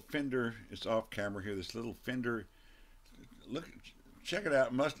new little Fender. It's off camera here. This little Fender. Check it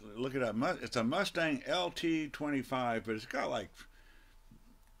out. Look it up. It's a Mustang LT25, but it's got like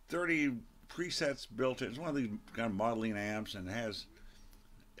 30 presets built in. It's one of these kind of modeling amps, and it has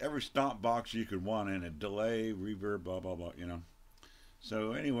every stomp box you could want in it. Delay, reverb, blah, blah, blah,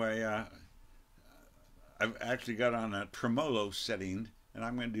 So anyway, I've actually got on a tremolo setting, and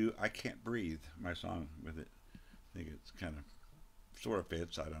I'm going to do I Can't Breathe, my song with it. I think it's kind of sort of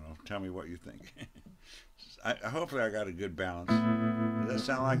fits. I don't know. Tell me what you think. Hopefully I got a good balance. Does that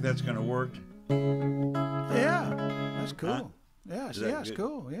sound like that's going to work? Yeah, that's cool. Huh? Yeah, it's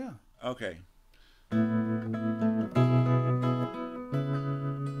cool. Yeah. Okay.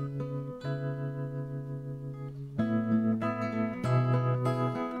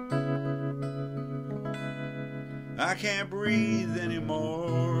 I can't breathe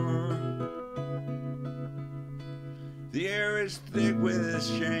anymore. The air is thick with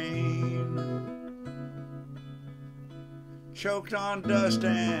shame, choked on dust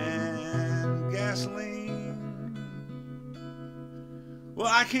and gasoline. Well,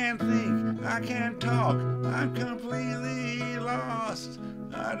 I can't think, I can't talk, I'm completely lost.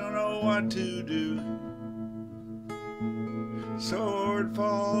 I don't know what to do. Sword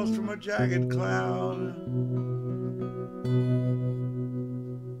falls from a jagged cloud.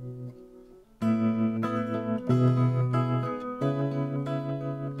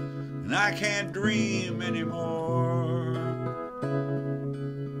 And I can't dream anymore.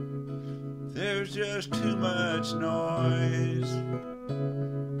 There's just too much noise.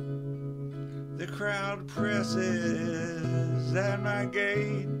 The crowd presses at my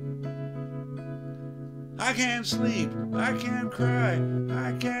gate. I can't sleep, I can't cry,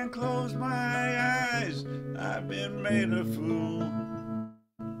 I can't close my eyes. I've been made a fool.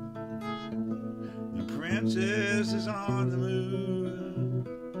 The princess is on the move.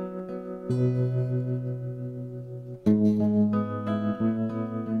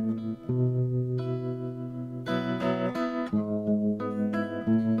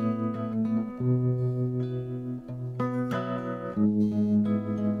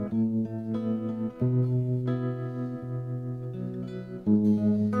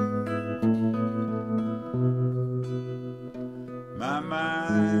 My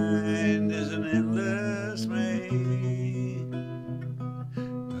mind is an endless maze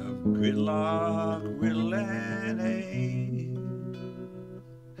of gridlock, riddle, and haze.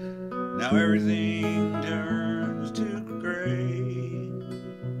 Now everything turns to gray.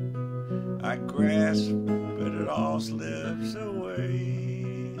 I grasp, but it all slips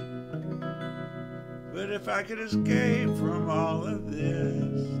away. But if I could escape from all of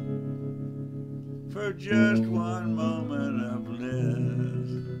this for just one moment of bliss,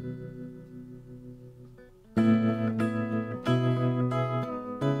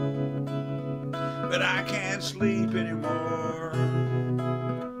 but I can't sleep anymore.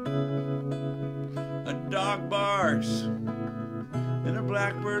 A dog barks and a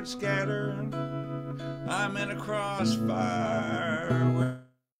blackbird scatter. I'm in a crossfire.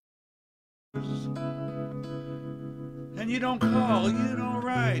 And you don't call, you don't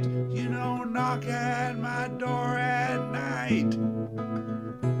write, you don't knock at my door at night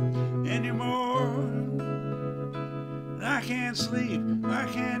anymore. I can't sleep, I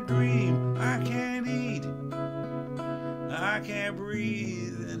can't dream, I can't eat, I can't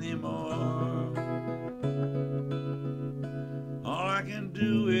breathe anymore. All I can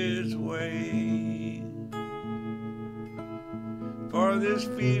do is wait for this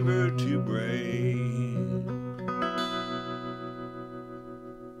fever to break.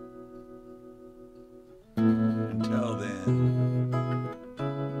 Until then,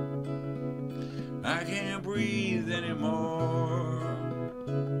 I can't breathe anymore.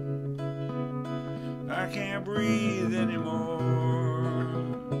 I can't breathe anymore.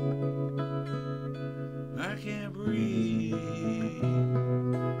 I can't breathe.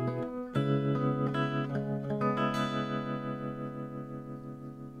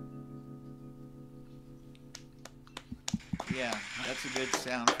 Yeah, that's a good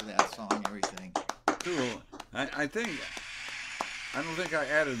sound for that song, everything. Cool. I don't think I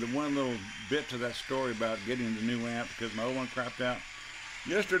added the one little bit to that story about getting the new amp because my old one crapped out.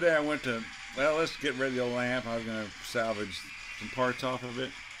 Yesterday I went to, well, let's get rid of the old amp. I was going to salvage some parts off of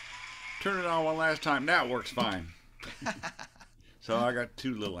it. Turned it on one last time. Now it works fine. So I got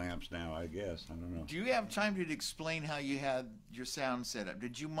two little amps now, I guess. I don't know. Do you have time to explain how you had your sound set up?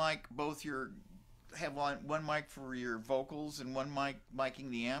 Did you mic both have one mic for your vocals and one mic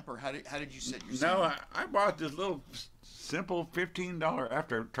miking the amp, or how did you set your sound? No, I bought this little simple $15,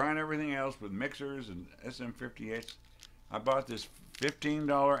 after trying everything else with mixers and SM58s, I bought this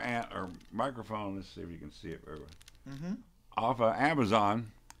 $15 amp or microphone. Let's see if you can see it very well. Off of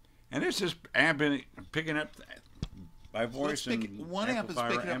Amazon, and it's just picking up my voice, and one amp is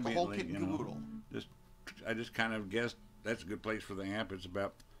picking up the whole kit and caboodle. I just kind of guessed that's a good place for the amp. It's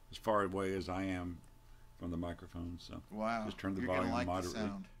about as far away as I am from the microphone, so wow, just turn the volume moderately.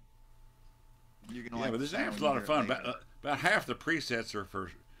 Yeah, but this amp's a lot of fun. About half the presets are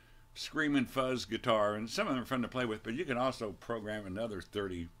for screaming fuzz guitar, and some of them are fun to play with, but you can also program another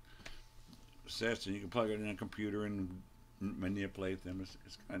 30 sets, and you can plug it in a computer and manipulate them.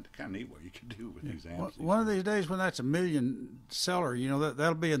 It's kind of neat what you can do with these amps. One of these days when that's a million seller,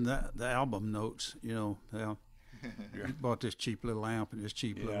 that'll be in the album notes, You bought this cheap little amp and this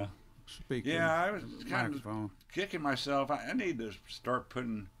cheap little speaker. Yeah, I was kind of kicking myself. I need to start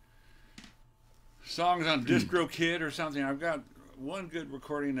putting songs on DistroKid or something. I've got one good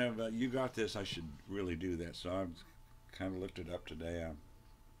recording of You Got This. I should really do that. So I've kind of looked it up today.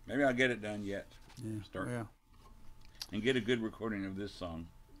 Maybe I'll get it done yet. Yeah. And get a good recording of this song.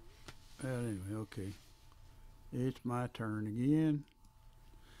 Well, anyway, okay. It's my turn again.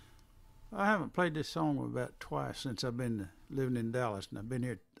 I haven't played this song about twice since I've been living in Dallas, and I've been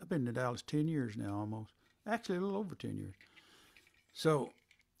in Dallas 10 years now almost. Actually, a little over 10 years. So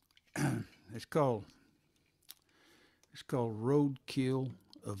it's called Roadkill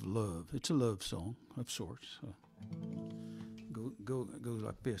of Love. It's a love song of sorts. So goes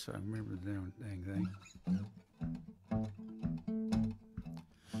like this. I remember the dang thing.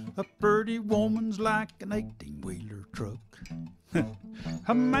 A pretty woman's like an 18-wheeler truck.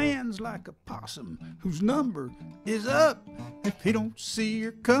 A man's like a possum whose number is up. If he don't see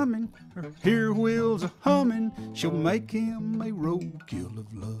her coming or hear wheels a humming, she'll make him a roadkill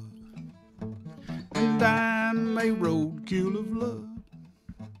of love. And I'm a roadkill of love.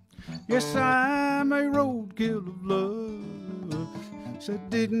 Yes, I'm a roadkill of love. Said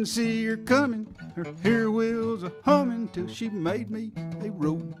didn't see her coming or hear wheels a humming till she made me a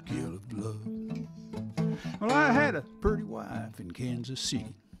roadkill of love. Well, I had a pretty wife in Kansas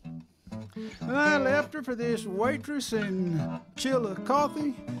City. I left her for this waitress in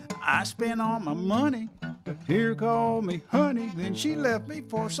Chillicothe. I spent all my money to hear her call me honey. Then she left me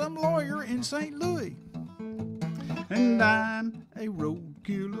for some lawyer in St. Louis. And I'm a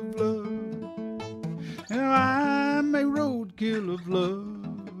roadkill of love. Now I'm a roadkill of love.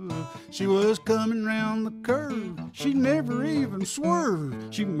 She was coming round the curve. She never even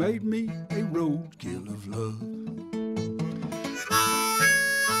swerved. She made me a roadkill of love.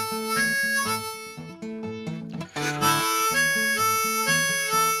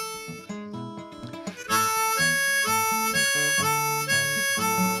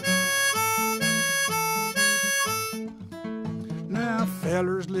 Now,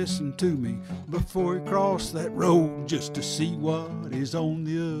 fellers, listen to me before you cross that road just to see what is on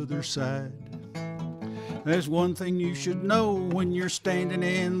the other side. There's one thing you should know when you're standing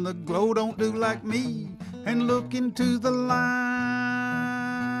in the glow. Don't do like me and look into the light,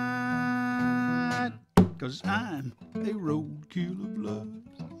 'cause I'm a roadkill of love.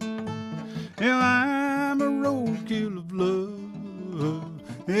 Yeah, I'm a roadkill of love.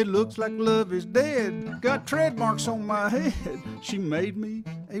 It looks like love is dead. Got tread marks on my head. She made me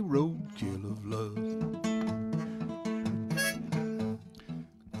a roadkill of love.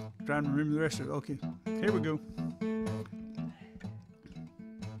 Trying to remember the rest of it. Okay, here we go.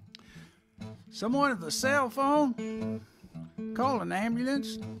 Someone at the cell phone? Call an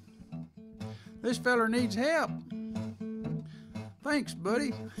ambulance. This feller needs help. Thanks,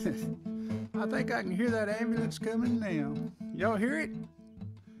 buddy. I think I can hear that ambulance coming now. Y'all hear it?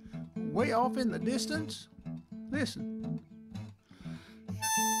 Way off in the distance? Listen.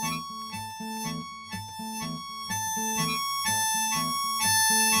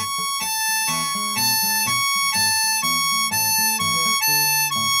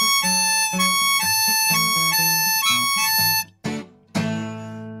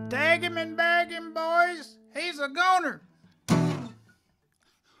 Tag him and bag him, boys. He's a goner. I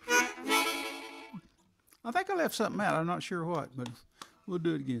think I left something out. I'm not sure what, but we'll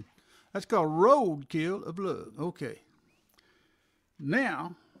do it again. That's called Roadkill of Love. Okay.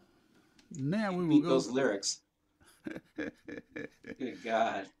 Now we will Beat go. those lyrics. Good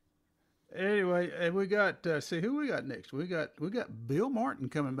God. Anyway, we got see who we got next. We got Bill Martin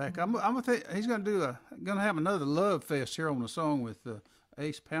coming back. I'm gonna think he's gonna have another love fest here on the song with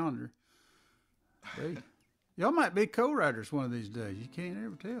Ace Pounder. Hey, y'all might be co-writers one of these days. You can't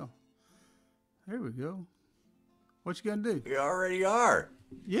ever tell. There we go. What you gonna do? You already are.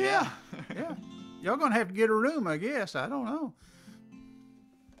 Yeah. Y'all gonna have to get a room, I guess. I don't know.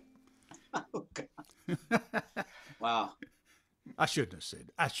 Oh, God. Wow. I shouldn't have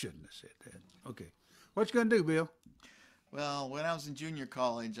said that. Okay. What you gonna do, Bill? Well, when I was in junior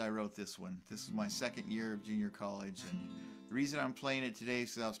college, I wrote this one. This is my second year of junior college, and the reason I'm playing it today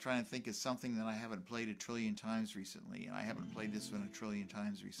is because I was trying to think of something that I haven't played a trillion times recently, and I haven't played this one a trillion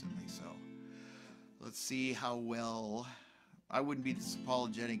times recently, so let's see how well. I wouldn't be this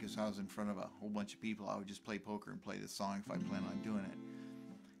apologetic if I was in front of a whole bunch of people. I would just play poker and play this song if I plan on doing it.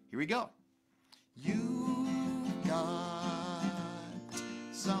 Here we go. You've got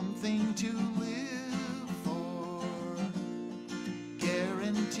something to live for,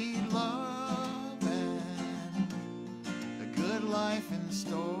 guaranteed love and a good life in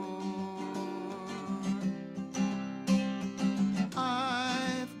store.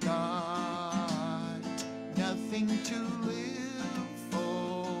 I've got nothing to live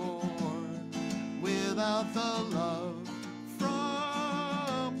for without the love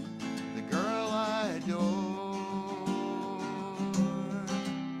from the girl I adore.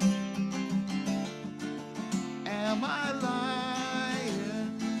 Am I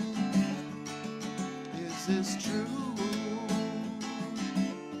lying? Is this true?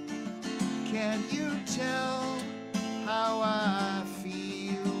 Can't you tell how I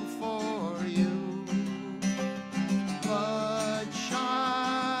feel for you?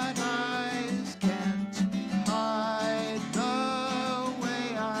 Bloodshot eyes can't hide the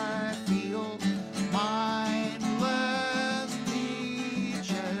way I feel. Mindless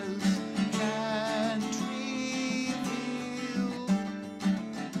beaches can't reveal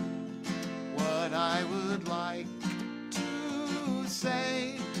what I would like to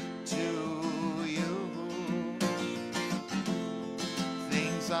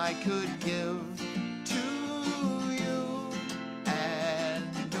I could give to you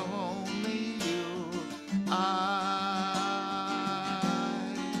and only you. I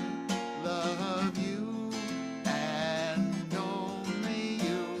love you and only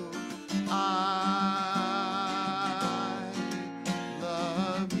you. I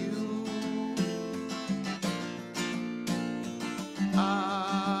love you.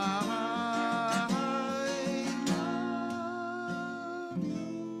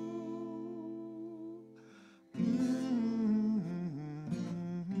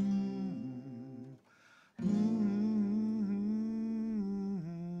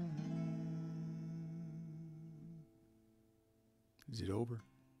 Is it over?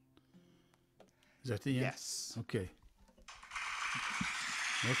 Is that the end? Yes. Okay.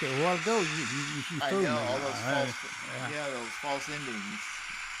 Okay, a while ago, you I threw know me. all those those false endings.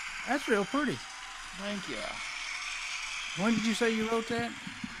 That's real pretty. Thank you. When did you say you wrote that?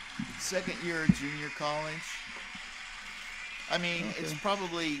 Second year of junior college. I mean, Okay. it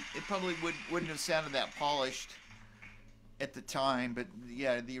probably wouldn't have sounded that polished at the time, but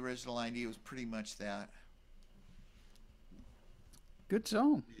yeah, the original idea was pretty much that. Good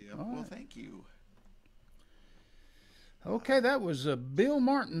song. Yeah. All Well, right. thank you. Okay, that was Bill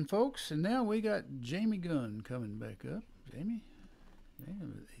Martin, folks, and now we got Jamie Gunn coming back up. Jamie,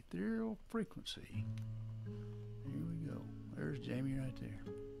 ethereal frequency. Here we go. There's Jamie right there.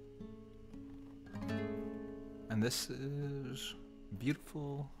 And this is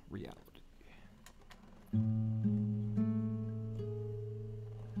Beautiful Reality.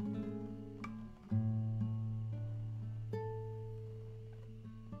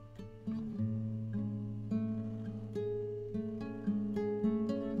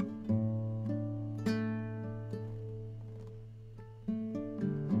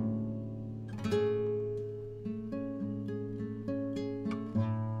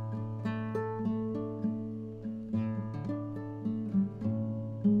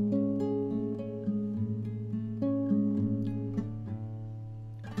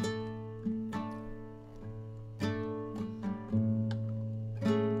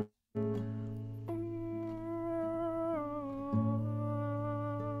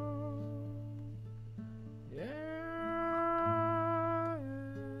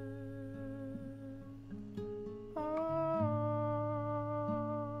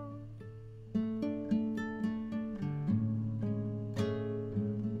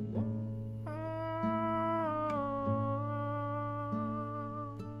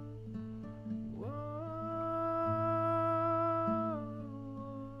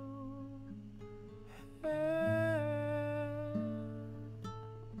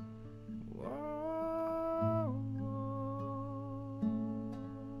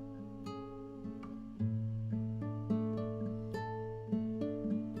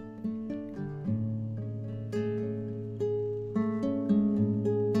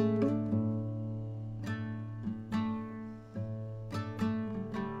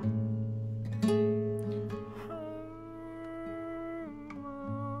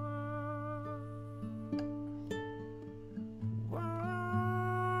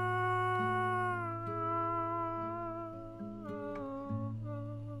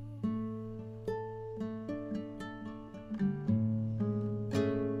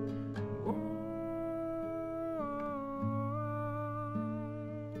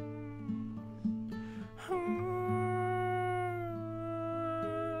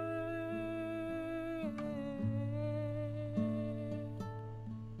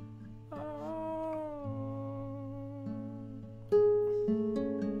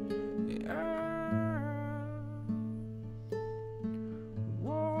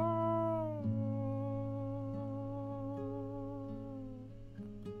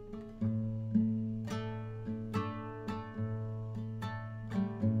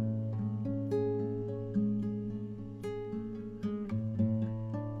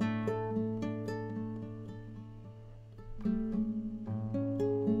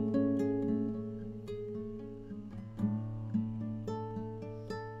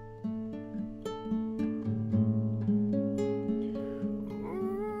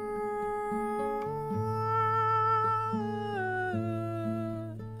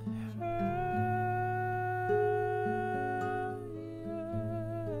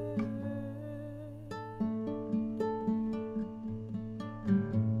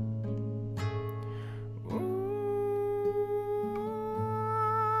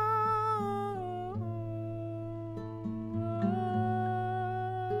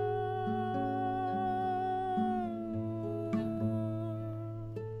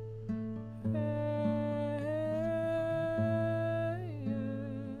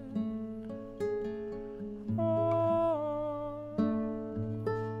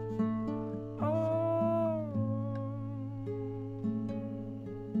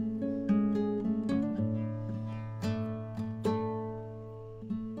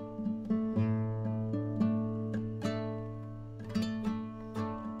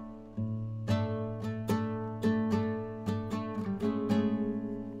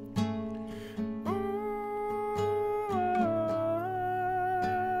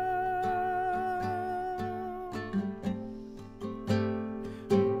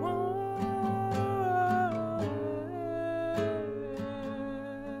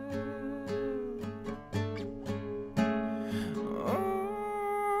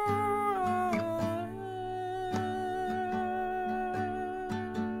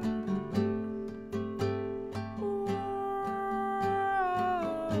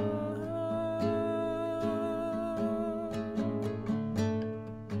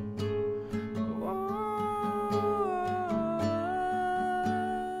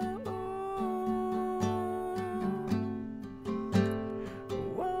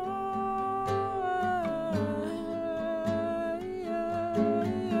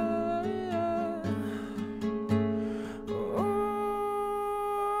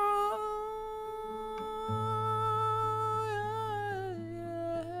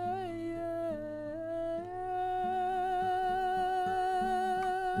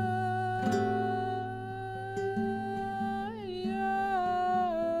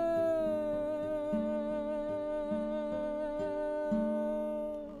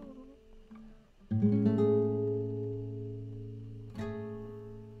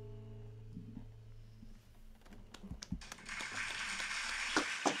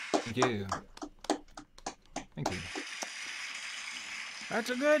 Thank you. Thank you. That's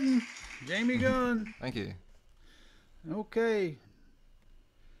a good one, Jamie Gunn. Thank you. Okay.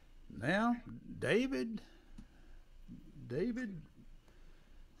 Now, David. We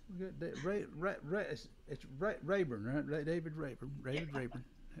got it's Rayburn, right? David Rayburn.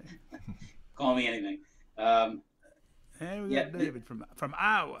 Call me anything. And we got David from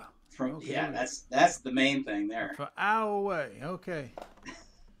Iowa. Yeah, that's the main thing there. From Iowa way. Okay.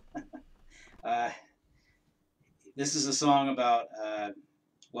 This is a song about.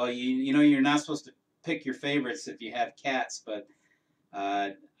 Well, you know you're not supposed to pick your favorites if you have cats, but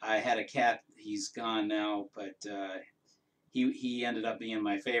I had a cat. He's gone now, but he ended up being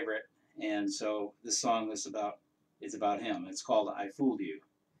my favorite, and so this song is about him. It's called "I Fooled You."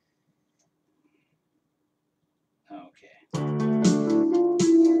 Okay.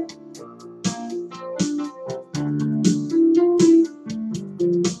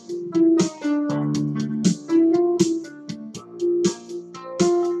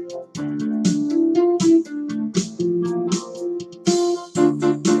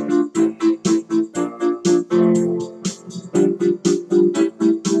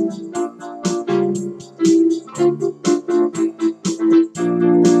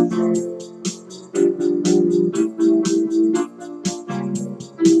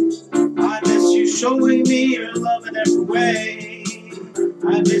 Showing me your love in every way.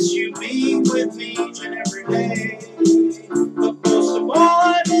 I miss you being with me each and every day. But most of all,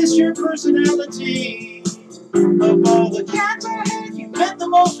 I miss your personality. Of all the cats I had, you meant the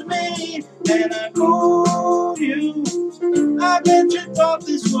most to me. And I fooled you. I bet you thought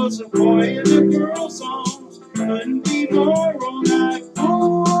this was a boy and a girl song. Couldn't be more wrong. I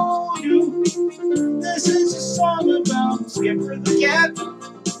fooled you. This is a song about Skipper the cat.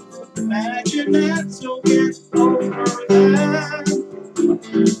 Imagine that, so get over that.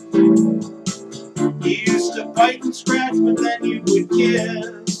 You used to bite and scratch, but then you would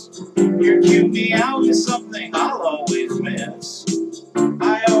kiss. Your cute meow is something I'll always miss.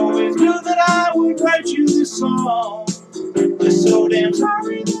 I always knew that I would write you this song. Just so damn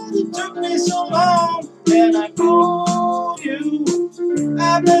sorry that it took me so long. And I fooled you.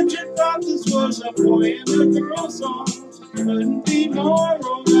 I bet you thought this was a boy and a girl song. Couldn't be more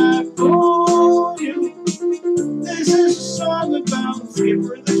wrong. I fooled you. This is a song about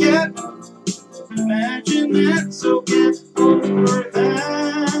Skipper the cat. Imagine that, so get over that.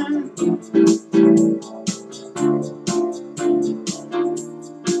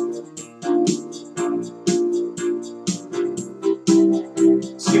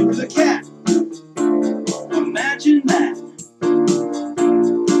 Skipper the cat. Imagine that.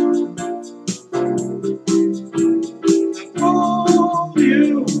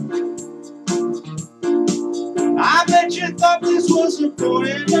 I bet you thought this was a boy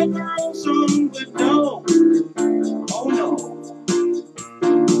and a girl song, but no, oh no.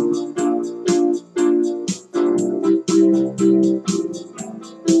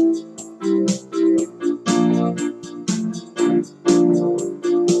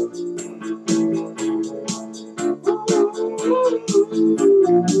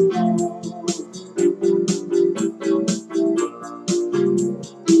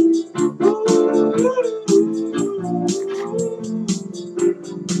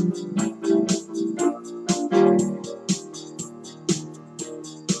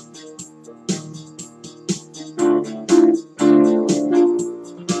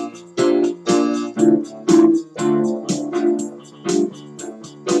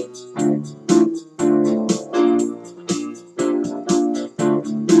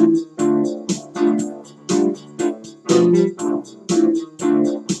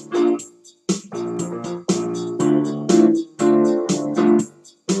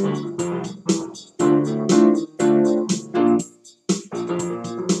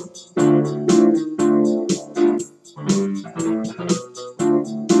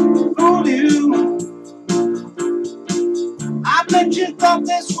 I bet you thought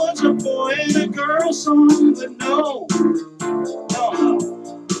this was a boy and a girl song, but no, no, no.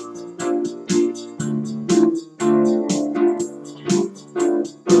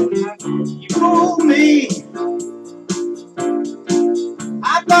 You fooled me.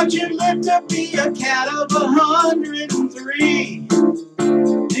 I thought you lived to be a cat of 103.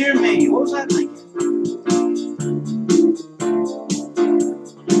 Dear me, what was I thinking?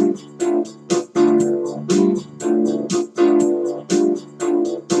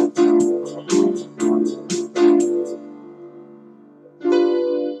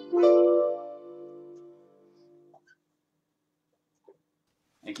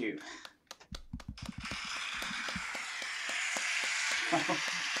 Thank you.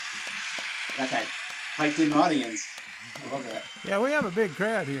 hyped-in audience. I love that. Yeah, we have a big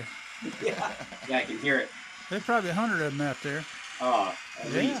crowd here. Yeah, I can hear it. There's probably 100 of them out there. Oh,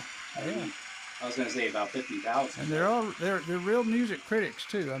 at Yeah, least. yeah. I was going to say about 50,000. And they're real music critics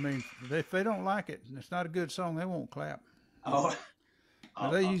too. I mean, if they don't like it and it's not a good song, they won't clap. Oh,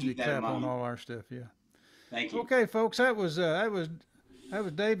 They usually clap on all our stuff. Yeah. Thank you. Okay, folks, that was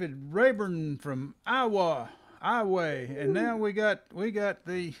David Rayburn from Iowa, and now we got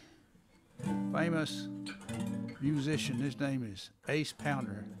the famous musician. His name is Ace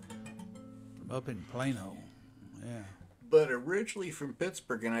Pounder from up in Plano. Yeah. But originally from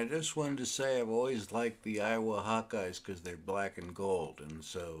Pittsburgh, and I just wanted to say I've always liked the Iowa Hawkeyes because they're black and gold, and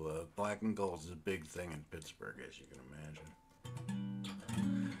so black and gold is a big thing in Pittsburgh, as you can imagine.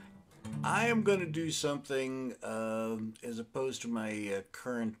 I am going to do something as opposed to my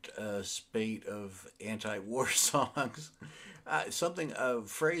current spate of anti-war songs. A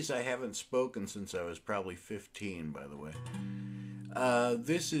phrase I haven't spoken since I was probably 15, by the way.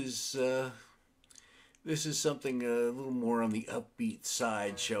 This is something a little more on the upbeat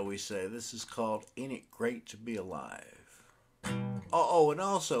side, shall we say. This is called Ain't It Great to Be Alive. Oh, and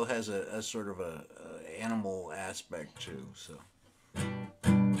also has a sort of a animal aspect too, so.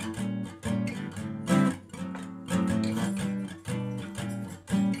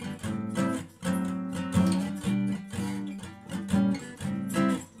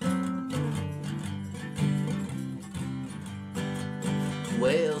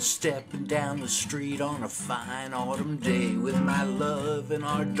 Well, stepping down the street on a fine autumn day with my love and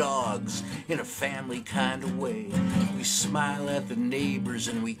our dogs in a family kind of way. We smile at the neighbors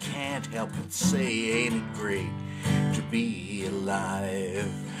and we can't help but say, ain't it great to be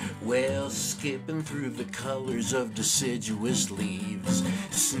alive? Well, skipping through the colors of deciduous leaves,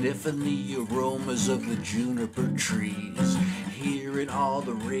 sniffing the aromas of the juniper trees, hearing all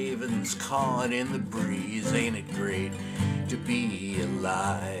the ravens cawing in the breeze, ain't it great to be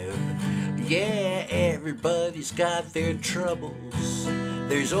alive? Yeah, everybody's got their troubles.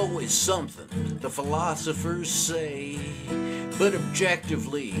 There's always something, the philosophers say. But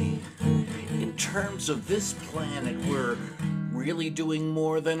objectively, in terms of this planet, we're really doing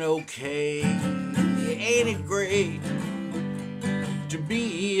more than okay. Ain't it great to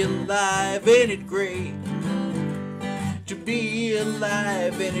be alive? Ain't it great to be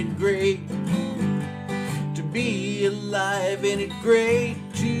alive? Ain't it great to be alive? Ain't it great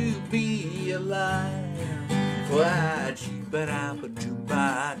to be alive? Why,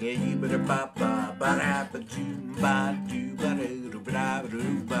 ba-da-ba-doo-ba, ba-da-ba-ba, ba-da-ba-doo-ba,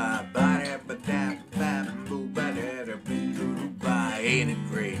 do-ba-da-do-ba-da-ba-da-ba, ba-da-ba-da-ba-ba-da-da-ba-da-ba. Ain't it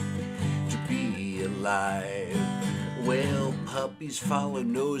great to be alive? Well, puppies follow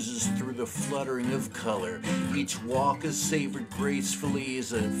noses through the fluttering of color. Each walk is savored gracefully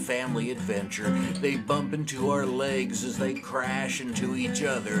as a family adventure. They bump into our legs as they crash into each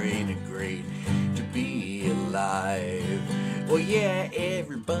other. Ain't it great to be alive? Well, yeah,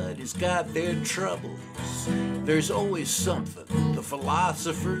 everybody's got their troubles. There's always something, the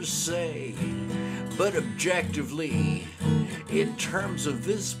philosophers say. But objectively, in terms of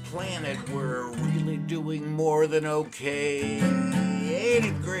this planet, we're really doing more than okay. Ain't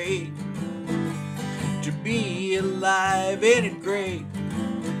it great to be alive? Ain't it great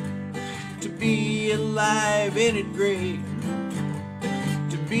to be alive? Ain't it great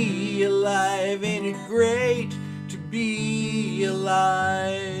to be alive? Ain't it great to be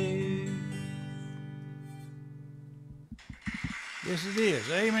alive? Yes, it is.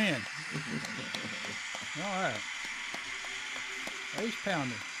 Amen. All right. Ace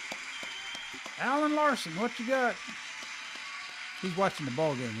Pounder. Alan Larson, what you got? He's watching the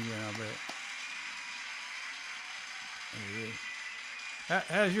ball game again, I bet. There he is.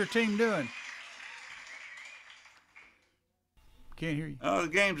 How's your team doing? Can't hear you. Oh, the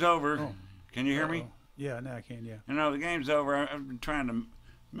game's over. Oh. Can you hear me? Yeah, now I can, yeah. You know, the game's over. I've been trying to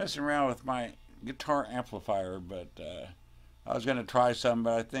mess around with my guitar amplifier, but I was going to try some,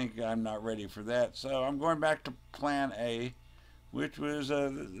 but I think I'm not ready for that. So I'm going back to plan A, which was,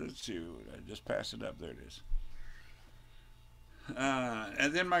 let's see, I just passed it up. There it is.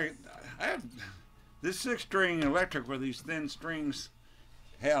 And then I have this 6-string electric with these thin strings.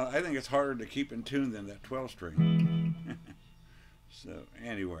 Hell, I think it's harder to keep in tune than that 12-string. So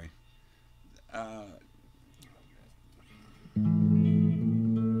anyway.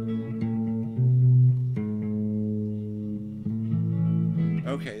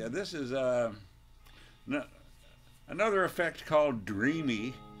 Okay, this is another effect called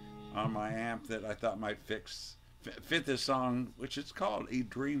Dreamy on my amp that I thought might fit this song, which is called A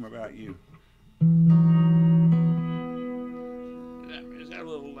Dream About You. Is that a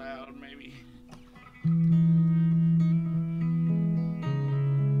little loud, maybe?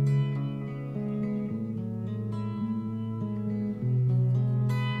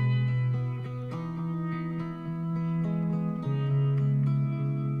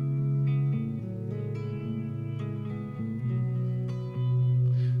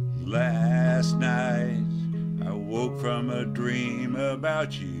 Last night I woke from a dream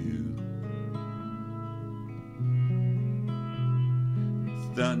about you.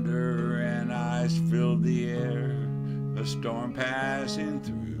 Thunder and ice filled the air, a storm passing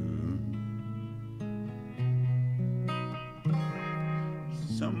through.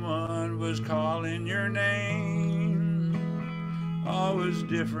 Someone was calling your name. All was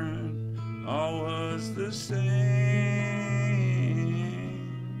different, all was the same.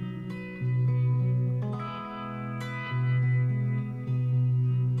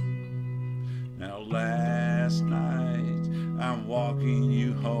 Now last night I'm walking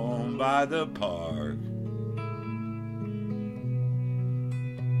you home by the park.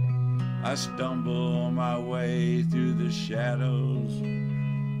 I stumble my way through the shadows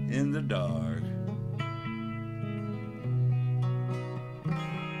in the dark.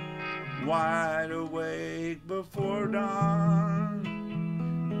 Wide awake before dawn,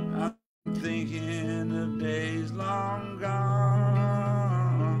 I'm thinking of days long gone.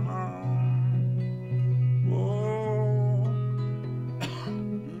 Whoa.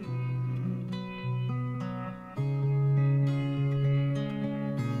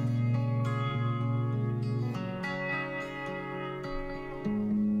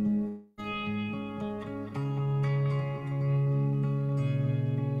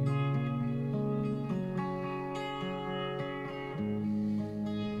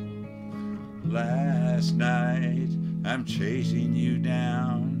 Last night I'm chasing you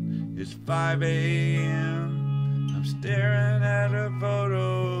down. It's 5 a.m. I'm staring at a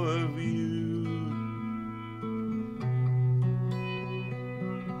photo of you.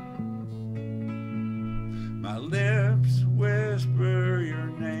 My lips whisper your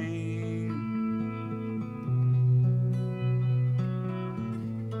name.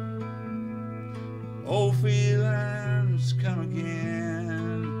 Old feelings come again.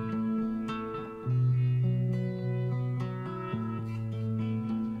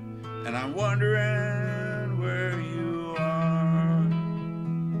 And I'm wondering where you are.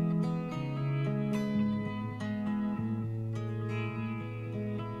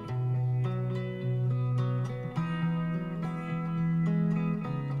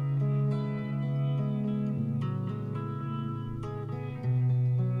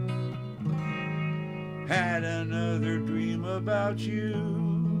 Had another dream about you.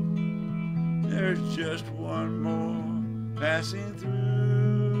 There's just one more passing through.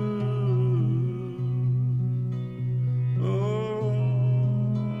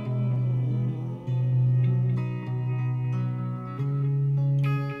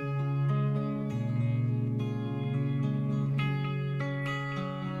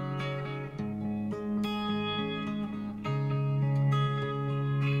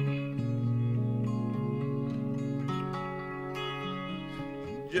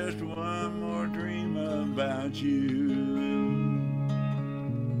 Just one more dream about you.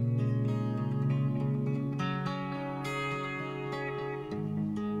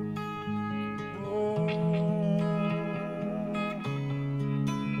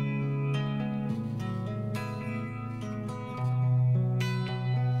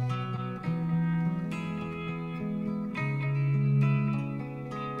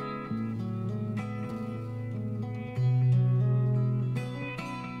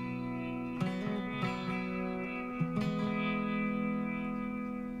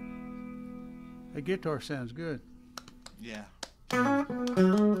 The guitar sounds good. Yeah.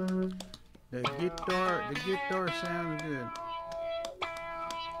 The guitar sounds good.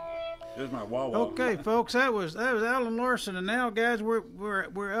 There's my wah-wah. Okay, folks, that was Alan Larson, and now, guys,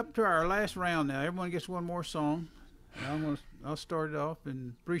 we're up to our last round now. Everyone gets one more song. I'll start it off,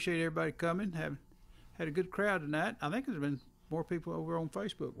 and appreciate everybody coming. Had a good crowd tonight. I think there's been more people over on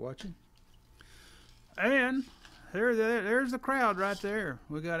Facebook watching. And there's the crowd right there.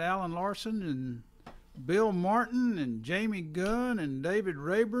 We got Alan Larson and Bill Martin and Jamie Gunn and David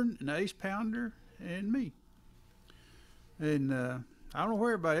Rayburn and Ace Pounder and me. And I don't know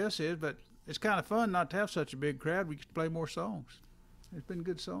where everybody else is, but it's kind of fun not to have such a big crowd. We can play more songs. There's been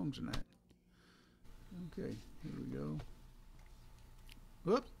good songs tonight. Okay, here we go.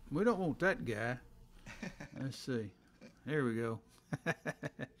 Whoop, we don't want that guy. Let's see. Here we go.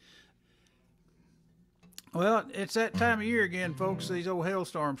 Well, it's that time of year again, folks. These old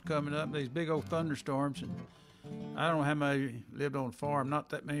hailstorms coming up, these big old thunderstorms. And I don't know how many lived on a farm. Not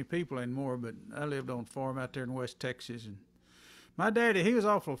that many people anymore, but I lived on a farm out there in West Texas. And my daddy, he was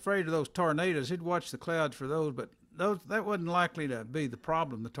awful afraid of those tornadoes. He'd watch the clouds for those, but that wasn't likely to be the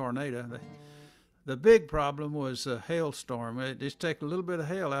problem, the tornado. The big problem was a hailstorm. It just take a little bit of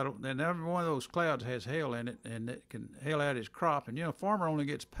hail out, and every one of those clouds has hail in it, and it can hail out his crop. And a farmer only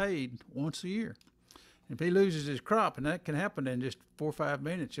gets paid once a year. If he loses his crop, and that can happen in just 4 or 5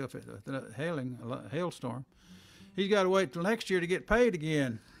 minutes if it's a hailstorm, he's got to wait till next year to get paid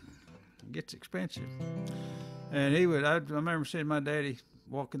again. It gets expensive. And I remember seeing my daddy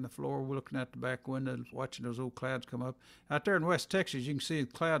walking the floor, looking out the back window, watching those old clouds come up. Out there in West Texas, you can see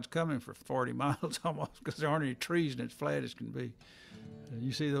the clouds coming for 40 miles almost, because there aren't any trees and it's flat as can be.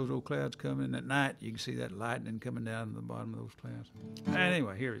 You see those old clouds coming at night, you can see that lightning coming down to the bottom of those clouds.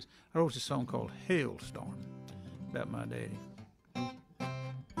 Anyway, here it is. I wrote this song called Hailstorm about my daddy.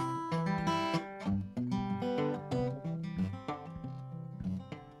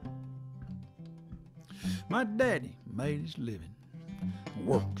 My daddy made his living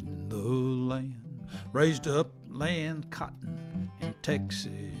working the land, raised up land cotton in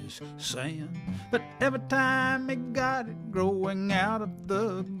Texas sand. But every time he got it growing out of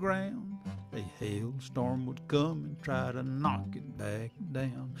the ground, a hailstorm would come and try to knock it back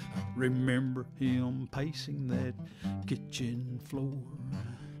down. I remember him pacing that kitchen floor,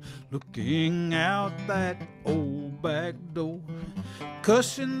 looking out that old back door,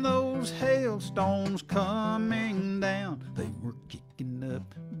 cussing those hailstones coming down. They were kicking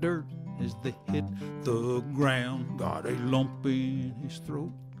up dirt as they hit the ground. Got a lump in his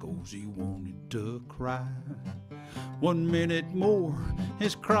throat 'cause he wanted to cry. 1 minute more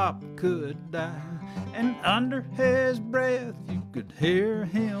his crop could die, and under his breath you could hear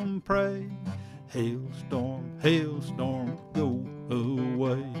him pray, hailstorm, hailstorm, go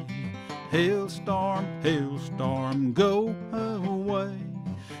away. Hailstorm, hailstorm, go away.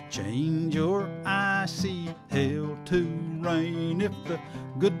 Change your icy hail to rain. If the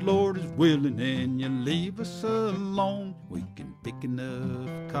good Lord is willing and you leave us alone, we can pick enough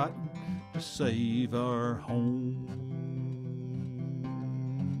cotton to save our home.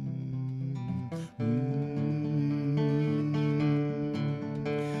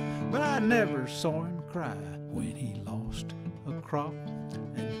 But I never saw him cry when he lost a crop,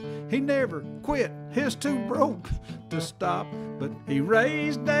 and he never quit, his too broke to stop. But he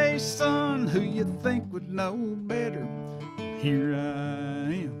raised a son who you'd think would know better. Here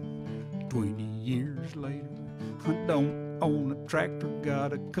I am, 20 years later. I don't own a tractor,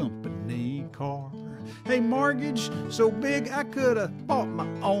 got a company car. A mortgage so big I could have bought my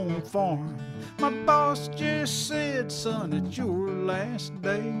own farm. My boss just said, son, it's your last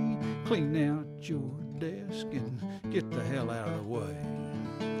day. Clean out your desk and get the hell out of the way.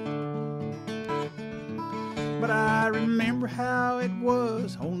 But I remember how it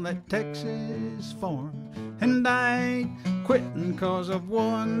was on that Texas farm, and I ain't quitting 'cause of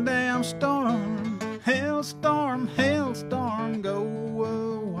one damn storm. Hailstorm, hailstorm, go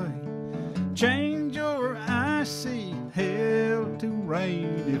away. Change your icy hail to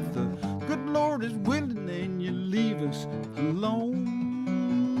rain. If the good Lord is willing and you leave us alone,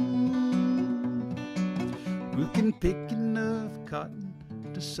 we can pick enough cotton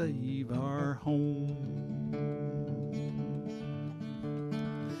to save our home.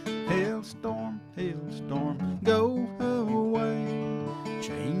 Hailstorm, hailstorm, go away.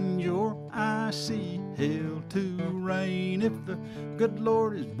 Change your icy hail to rain. If the good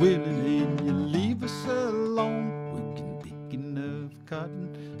Lord is willing and you leave us alone, we can pick enough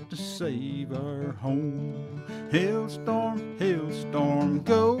cotton to save our home. Hailstorm, hailstorm,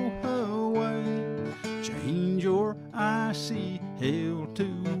 go away. Change your icy hail to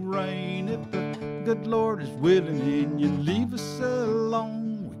rain. If the good Lord is willing and you leave us alone,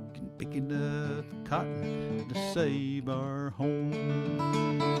 pick enough cotton to save our home.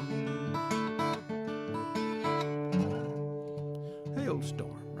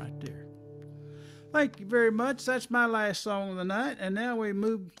 Hailstorm right there. Thank you very much. That's my last song of the night. And now we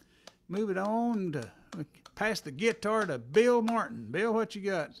move it on to pass the guitar to Bill Martin. Bill, what you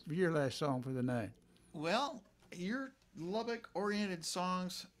got for your last song for the night? Well, your Lubbock-oriented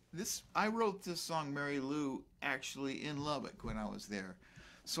songs. I wrote this song, Mary Lou, actually in Lubbock when I was there.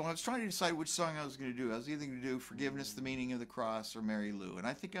 So I was trying to decide which song I was going to do. I was either going to do Forgiveness, the Meaning of the Cross, or Mary Lou. And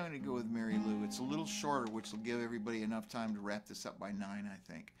I think I'm going to go with Mary Lou. It's a little shorter, which will give everybody enough time to wrap this up by 9, I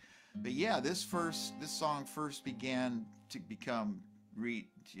think. But yeah, this song first began to become,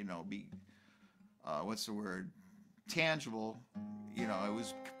 tangible. It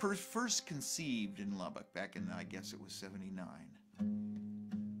was first conceived in Lubbock back in, I guess it was 79.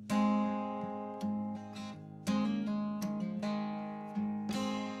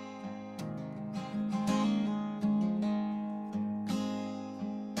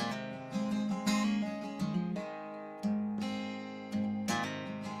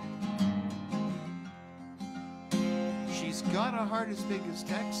 She's got a heart as big as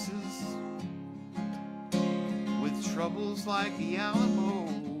Texas, with troubles like the Alamo.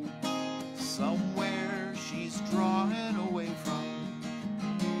 Somewhere she's drawing away from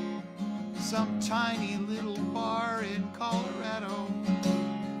some tiny little bar in Colorado.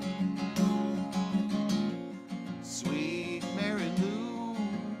 Sweet Mary Lou,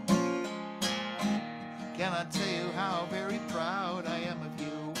 can I tell you how very proud I am of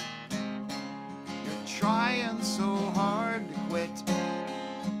you? You're trying so hard to quit,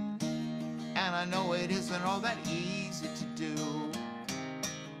 and I know it isn't all that easy to do.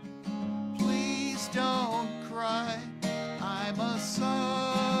 Please don't cry, I'm a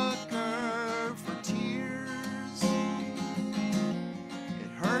sucker for tears.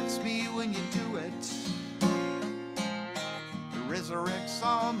 It hurts me when you do it, it resurrects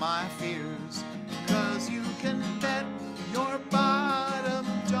all my fears. 'Cause you can bet your bottom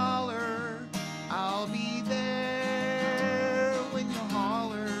dollar I'll be there when you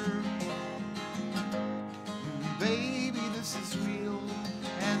holler. Baby, this is real,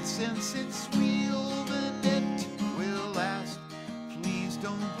 and since it's real, then it will last. Please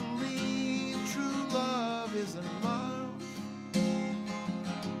don't believe true love isn't love.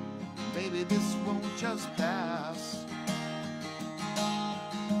 Baby, this won't just pass.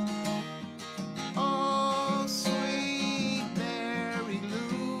 Oh, sweet Mary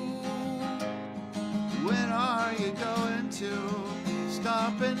Lou, when are you going to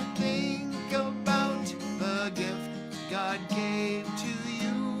stop and think about the gift God gave to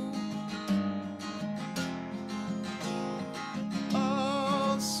you?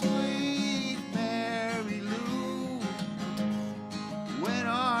 Oh, sweet Mary Lou, when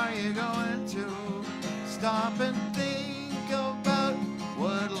are you going to stop and think about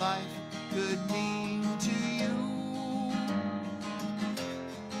what life could mean to you?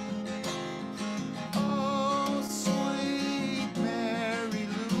 Oh, sweet Mary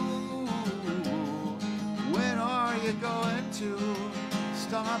Lou, when are you going to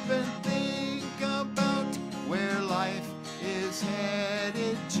stop and think about where life is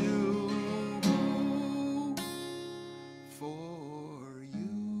headed to for you?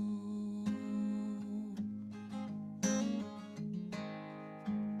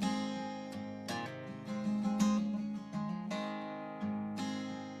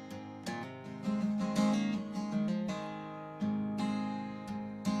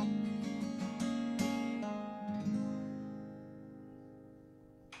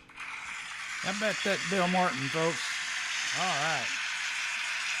 How about that Bill Martin, folks? All right.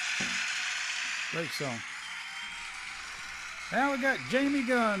 Great song. Now we got Jamie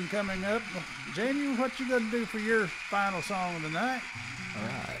Gunn coming up. Jamie, what you gonna do for your final song of the night? All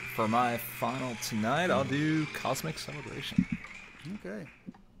right. For my final tonight, I'll do Cosmic Celebration. Okay.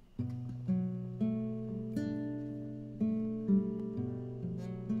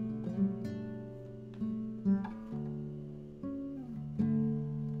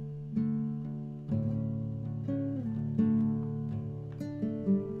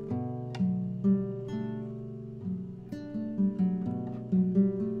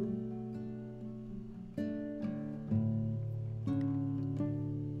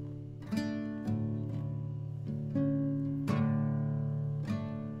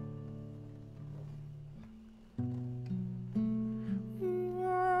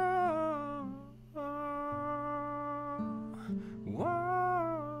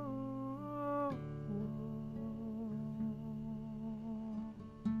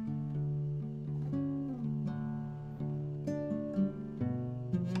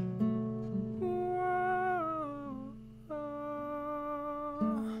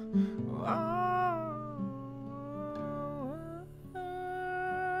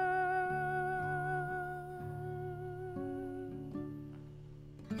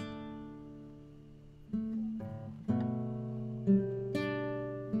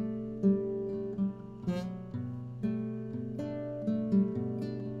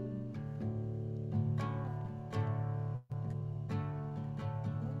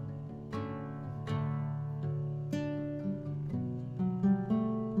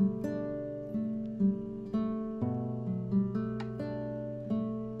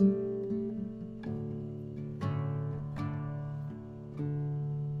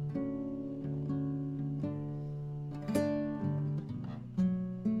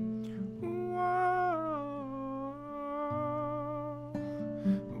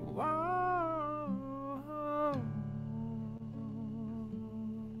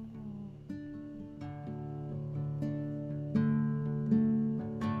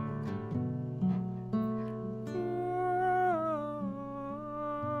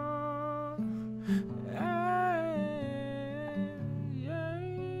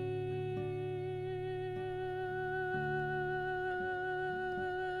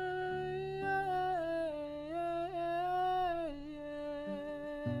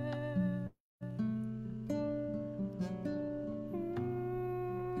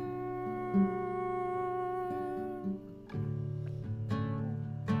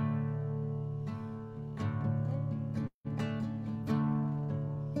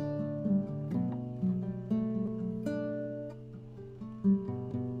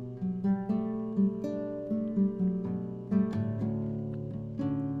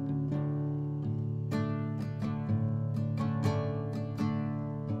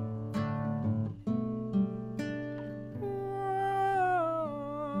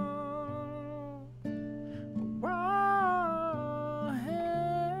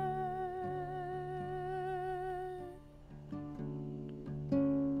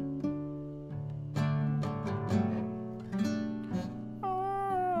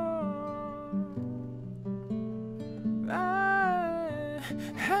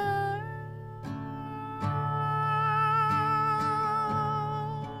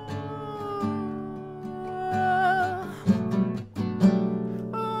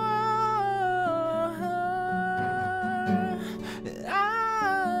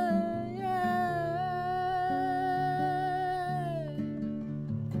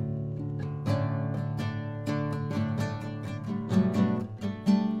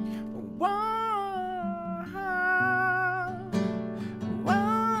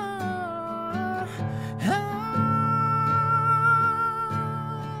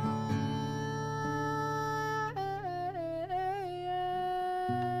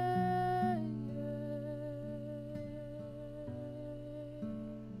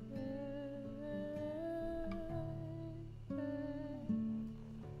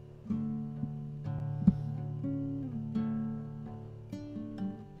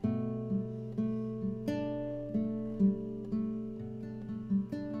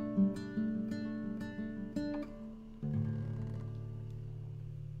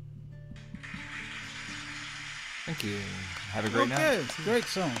 Thank you. Have a great night. Okay, great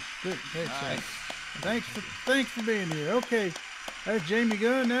song. Great song. Thanks for being here. Okay, that's Jamie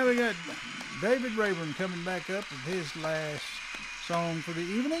Gunn. Now we got David Rayburn coming back up with his last song for the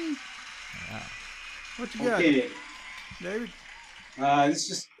evening. Yeah. What you got, Okay. David?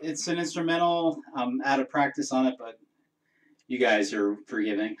 It's an instrumental. I'm out of practice on it, but you guys are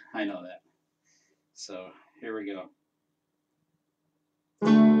forgiving. I know that. So here we go.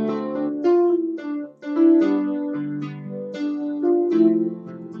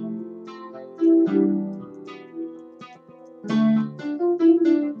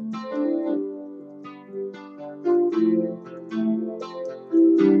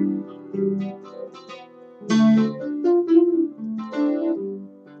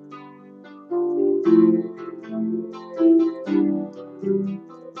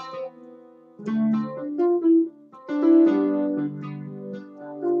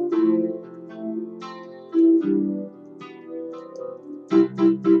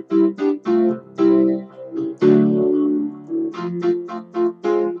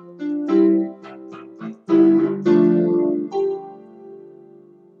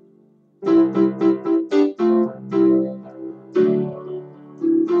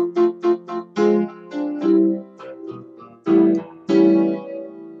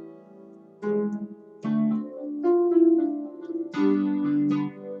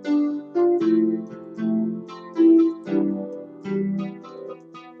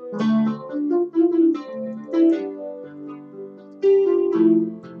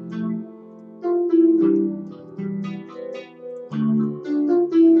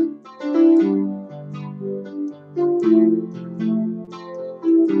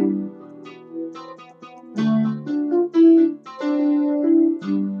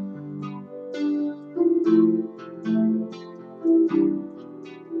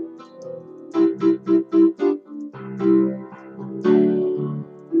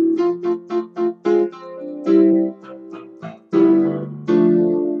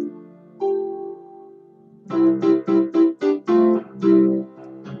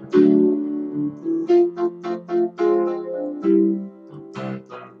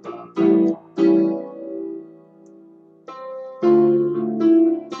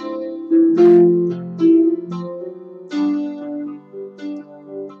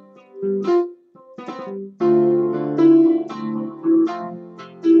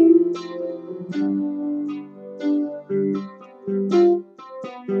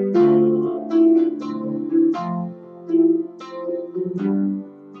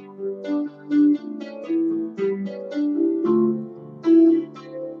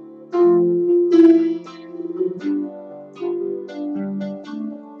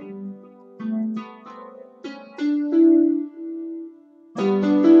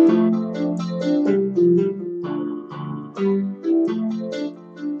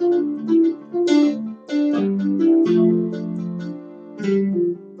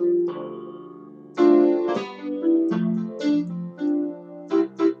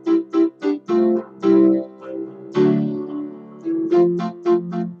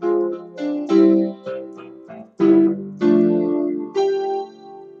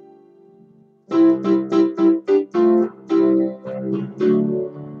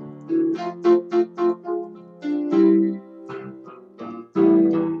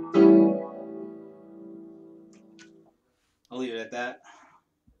 I'll leave it at that.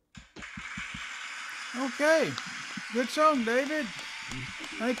 Okay, good song, David.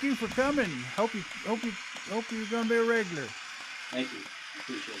 Thank you for coming. Hope you're gonna be a regular. Thank you.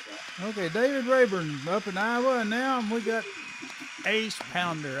 Appreciate that. Okay, David Rayburn up in Iowa, and now we got Ace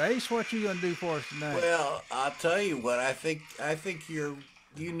Pounder. Ace, what you gonna do for us tonight? Well, I'll tell you what. I think you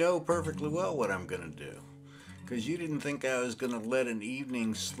know perfectly well what I'm gonna do, because you didn't think I was gonna let an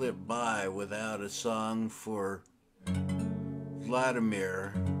evening slip by without a song for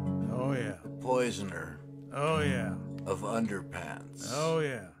Vladimir. Oh yeah. Poisoner. Oh yeah. Of underpants. Oh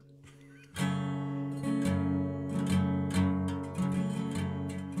yeah.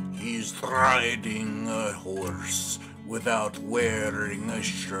 He's riding a horse without wearing a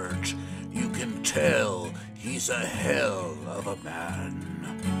shirt. You can tell he's a hell of a man.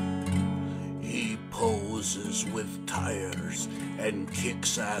 He poses with tires and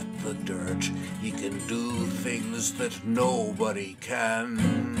kicks at the dirt. He can do things that nobody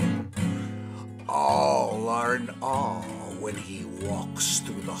can. All are in awe when he walks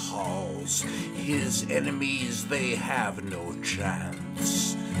through the halls. His enemies, they have no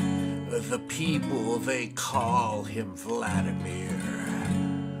chance. The people, they call him Vladimir.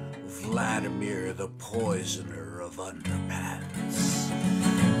 Vladimir, the poisoner of underpants.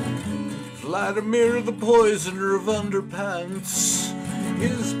 Vladimir, the poisoner of underpants.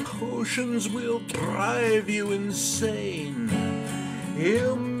 His potions will drive you insane.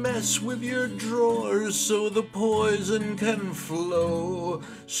 He'll mess with your drawers so the poison can flow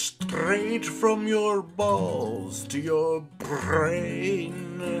straight from your balls to your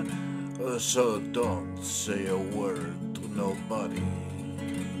brain. So don't say a word to nobody,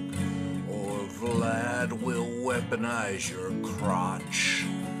 or Vlad will weaponize your crotch.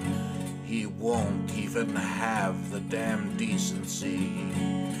 He won't even have the damn decency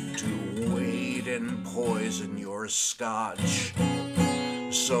to wait and poison your scotch.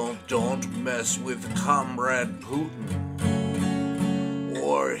 So don't mess with Comrade Putin,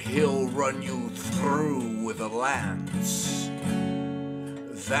 or he'll run you through with a lance.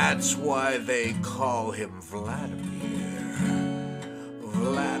 That's why they call him Vladimir.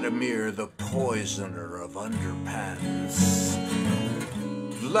 Vladimir, the poisoner of underpants.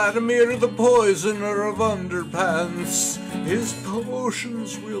 Vladimir, the poisoner of underpants. His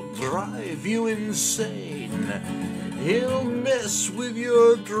potions will drive you insane. He'll mess with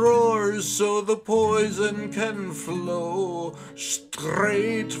your drawers so the poison can flow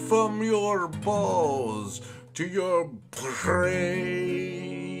straight from your balls to your brain.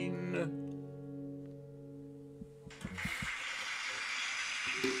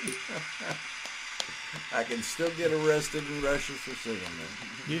 I can still get arrested in Russia for singing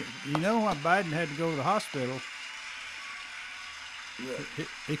that. You know why Biden had to go to the hospital? Yeah.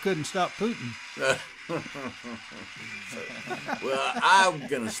 He couldn't stop Putin. Well, I'm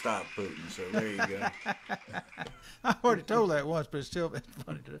going to stop Putin, so there you go. I already told that once, but it's still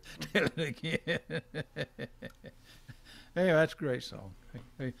funny to tell it again. Hey, that's a great song.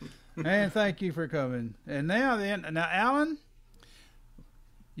 Hey, man, thank you for coming. And now, Alan,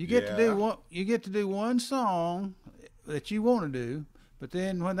 you get to do one. You get to do one song that you want to do, but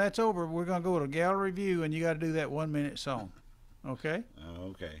then when that's over, we're gonna go to a gallery view, and you got to do that 1 minute song. Okay?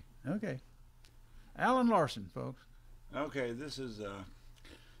 Okay. Okay. Alan Larson, folks. Okay, this is,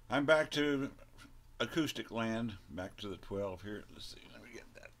 I'm back to acoustic land, back to the 12 here. Let's see, let me get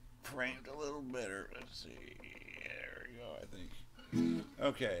that framed a little better. Let's see, there we go, I think.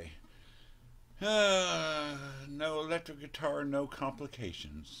 Okay. No electric guitar, no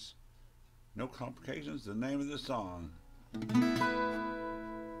complications. No complications, the name of the song.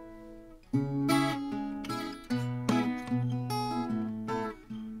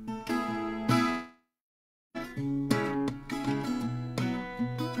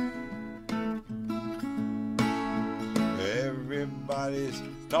 Everybody's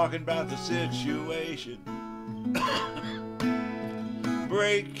talking about the situation.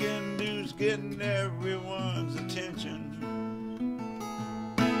 Breaking news getting everyone's attention.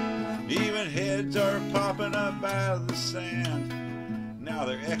 Even heads are popping up out of the sand. Now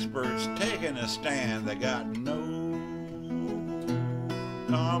they're experts taking a stand. They got no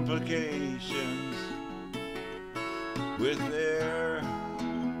complications with their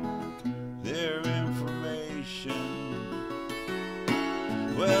information.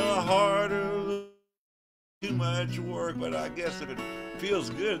 Well, harder, too much work, but I guess if it feels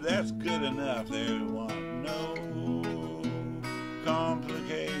good, that's good enough. They want no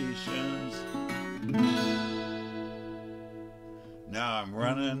complications. Now I'm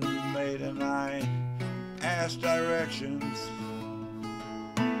running late and I ask directions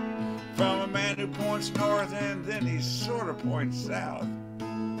from a man who points north and then he sort of points south.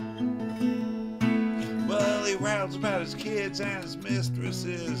 Well, he rattles about his kids and his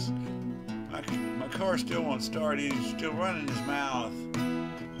mistresses. My car still won't start. He's still running his mouth.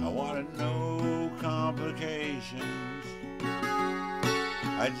 I want to know complications.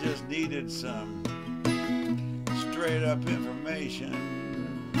 I just needed some straight up information.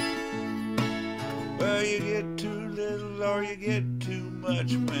 Well, you get too little or you get too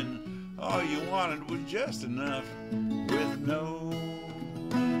much when all you wanted was just enough with no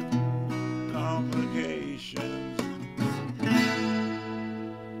complications.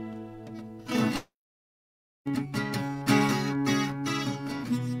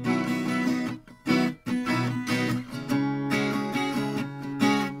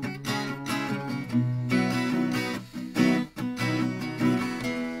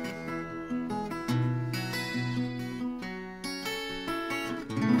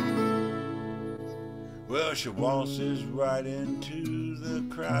 Well, she waltzes right into the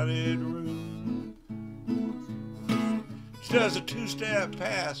crowded room. She does a two-step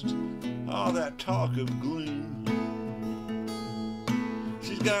past all that talk of gloom.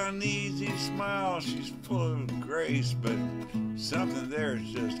 She's got an easy smile, she's full of grace, but something there is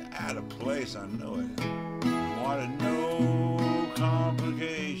just out of place, I know it. Wanted no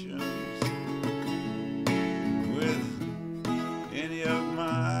complications with any of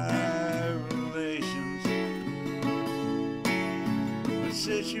my relations. When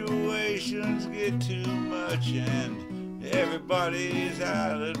situations get too much and everybody's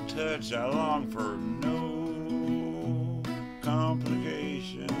out of touch, I long for no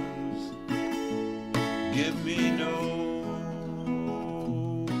complications. Give me no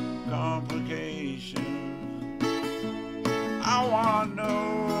complications. I want no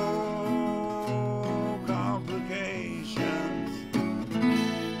complications.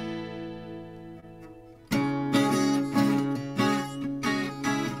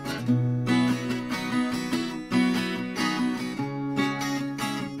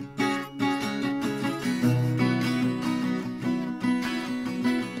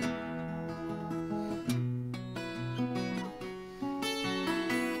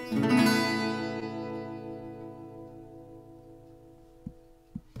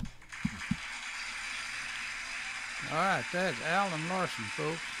 All right, that's Alan Larson,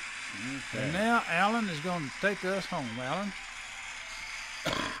 folks. Okay. And now Alan is going to take us home. Alan?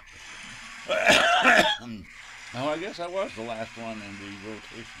 Oh, I guess I was the last one in the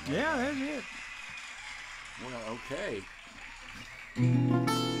rotation. Yeah, that's it. Well, okay.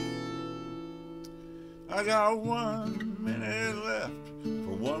 I got 1 minute left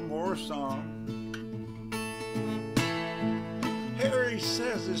for one more song. Harry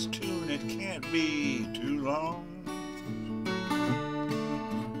says this tune, it can't be too long.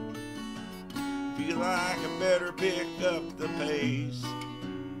 Feel like I better pick up the pace,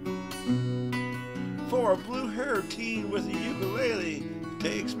 for a blue-haired teen with a ukulele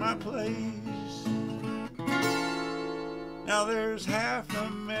takes my place. Now there's half a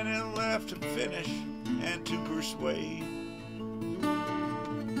minute left to finish and to persuade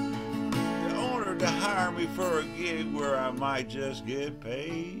the owner to hire me for a gig where I might just get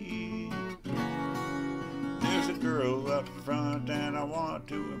paid. There's a girl up front and I want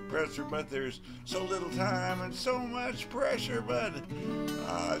to impress her, but there's so little time and so much pressure. But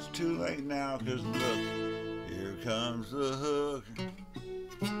it's too late now, 'cause look, here comes the hook.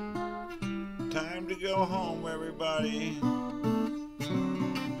 Time to go home, everybody.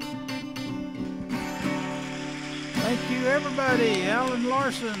 Thank you, everybody. Alan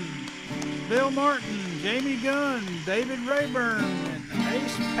Larson, Bill Martin, Jamie Gunn, David Rayburn, and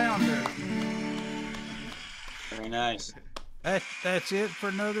Ace Pounder. Very nice. That's it for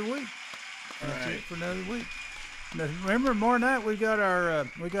another week. That's it for another week. Now, remember, tomorrow night we got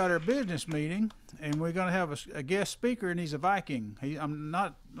our business meeting, and we're going to have a guest speaker, and he's a Viking. I'm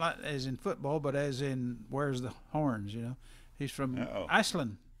not as in football, but as in wears the horns. You know, he's from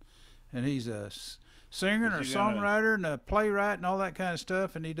Iceland, and he's a singer and a songwriter and a playwright and all that kind of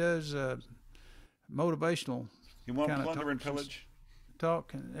stuff, and he does motivational. You want plunder and pillage?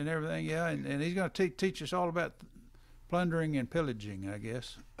 Talk and everything, yeah, and he's going to teach us all about plundering and pillaging, I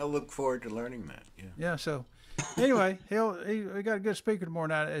guess. I look forward to learning that. Yeah. Yeah. So, anyway, we got a good speaker tomorrow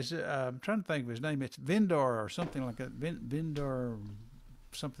night. I'm trying to think of his name. It's Vindar or something like that. Vindar,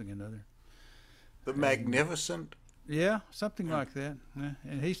 something or another. The Magnificent. Yeah, something like that. Yeah.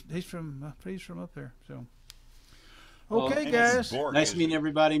 And he's from up there. So. Okay, guys. Nice meeting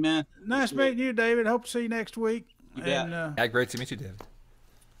everybody, man. Nice meeting you, David. Hope to see you next week. Yeah, great to meet you, David.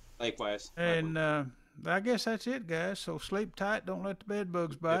 Likewise. And I guess that's it, guys. So sleep tight. Don't let the bed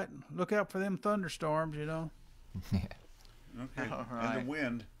bugs bite. Look out for them thunderstorms, you know. Yeah. Okay. All right. And the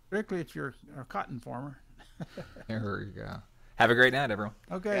wind. Particularly if you're a cotton farmer. There we go. Have a great night, everyone.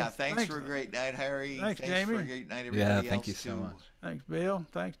 Okay. Yeah, thanks for a great night, Harry. Thanks, Jamie. For a great night, everybody Yeah, thank you else, so too. much. Thanks, Bill.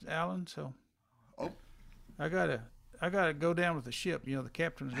 Thanks, Alan. So, Oh. I got gotta go down with the ship. You know, the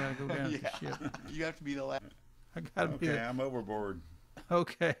captain's gotta go down with the ship. You have to be the last. I gotta be. Okay, I'm overboard.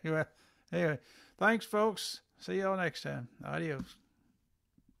 Okay. Well, anyway, thanks, folks. See y'all next time. Adios.